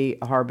can be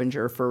a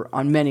harbinger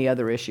on many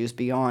other issues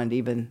beyond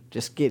even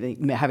just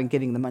getting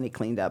the money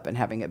cleaned up and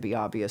having it be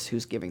obvious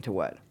who's giving to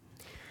what.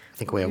 I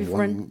think we have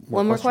one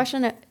more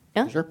question.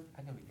 Yeah? Sure.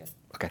 I think we good.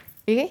 Okay.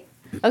 Okay.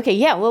 Okay,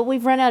 yeah, well,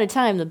 we've run out of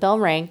time. The bell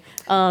rang,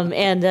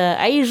 and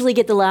I usually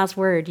get the last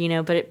word,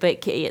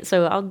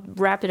 so I'll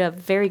wrap it up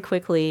very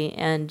quickly,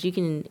 and you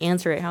can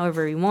answer it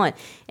however you want.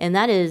 And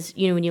that is,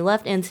 when you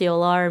left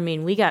NCLR, I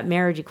mean, we got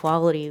marriage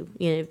equality.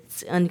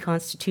 It's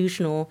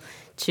unconstitutional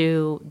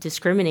to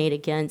discriminate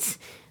against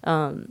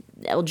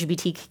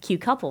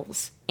LGBTQ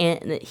couples,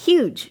 and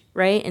huge,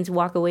 right? And to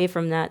walk away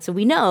from that. So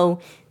we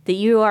know that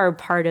you are a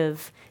part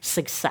of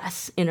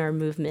success in our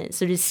movement.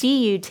 So to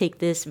see you take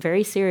this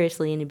very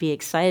seriously and to be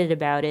excited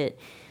about it,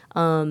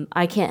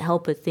 I can't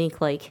help but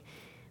think like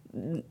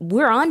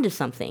we're on to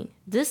something.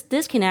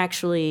 This can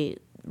actually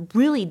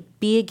really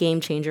be a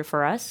game changer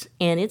for us,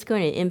 and it's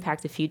going to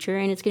impact the future,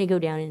 and it's going to go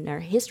down in our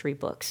history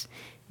books.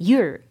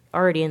 You're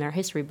already in our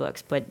history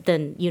books, but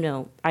then,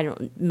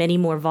 many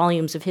more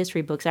volumes of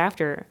history books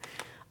after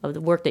of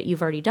the work that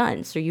you've already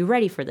done. So you're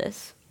ready for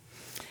this.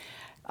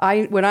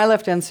 When I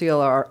left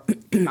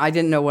NCLR, I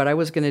didn't know what I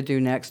was going to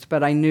do next,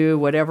 but I knew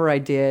whatever I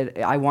did,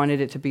 I wanted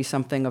it to be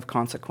something of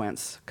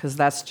consequence, because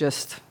that's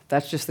just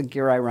the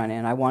gear I run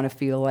in. I want to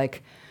feel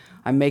like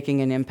I'm making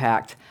an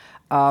impact.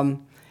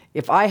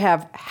 If I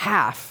have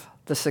half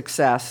the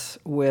success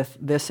with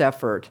this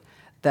effort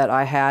that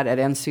I had at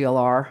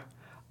NCLR,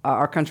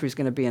 our country's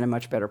going to be in a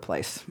much better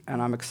place,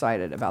 and I'm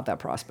excited about that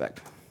prospect.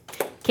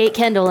 Kate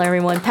Kendell,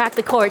 everyone. Pack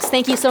the courts.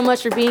 Thank you so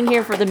much for being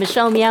here for the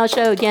Michelle Meow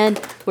Show. Again,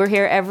 we're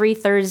here every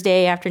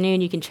Thursday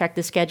afternoon. You can check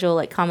the schedule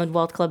at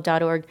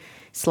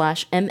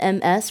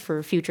commonwealthclub.org/MMS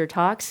for future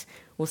talks.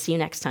 We'll see you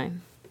next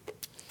time.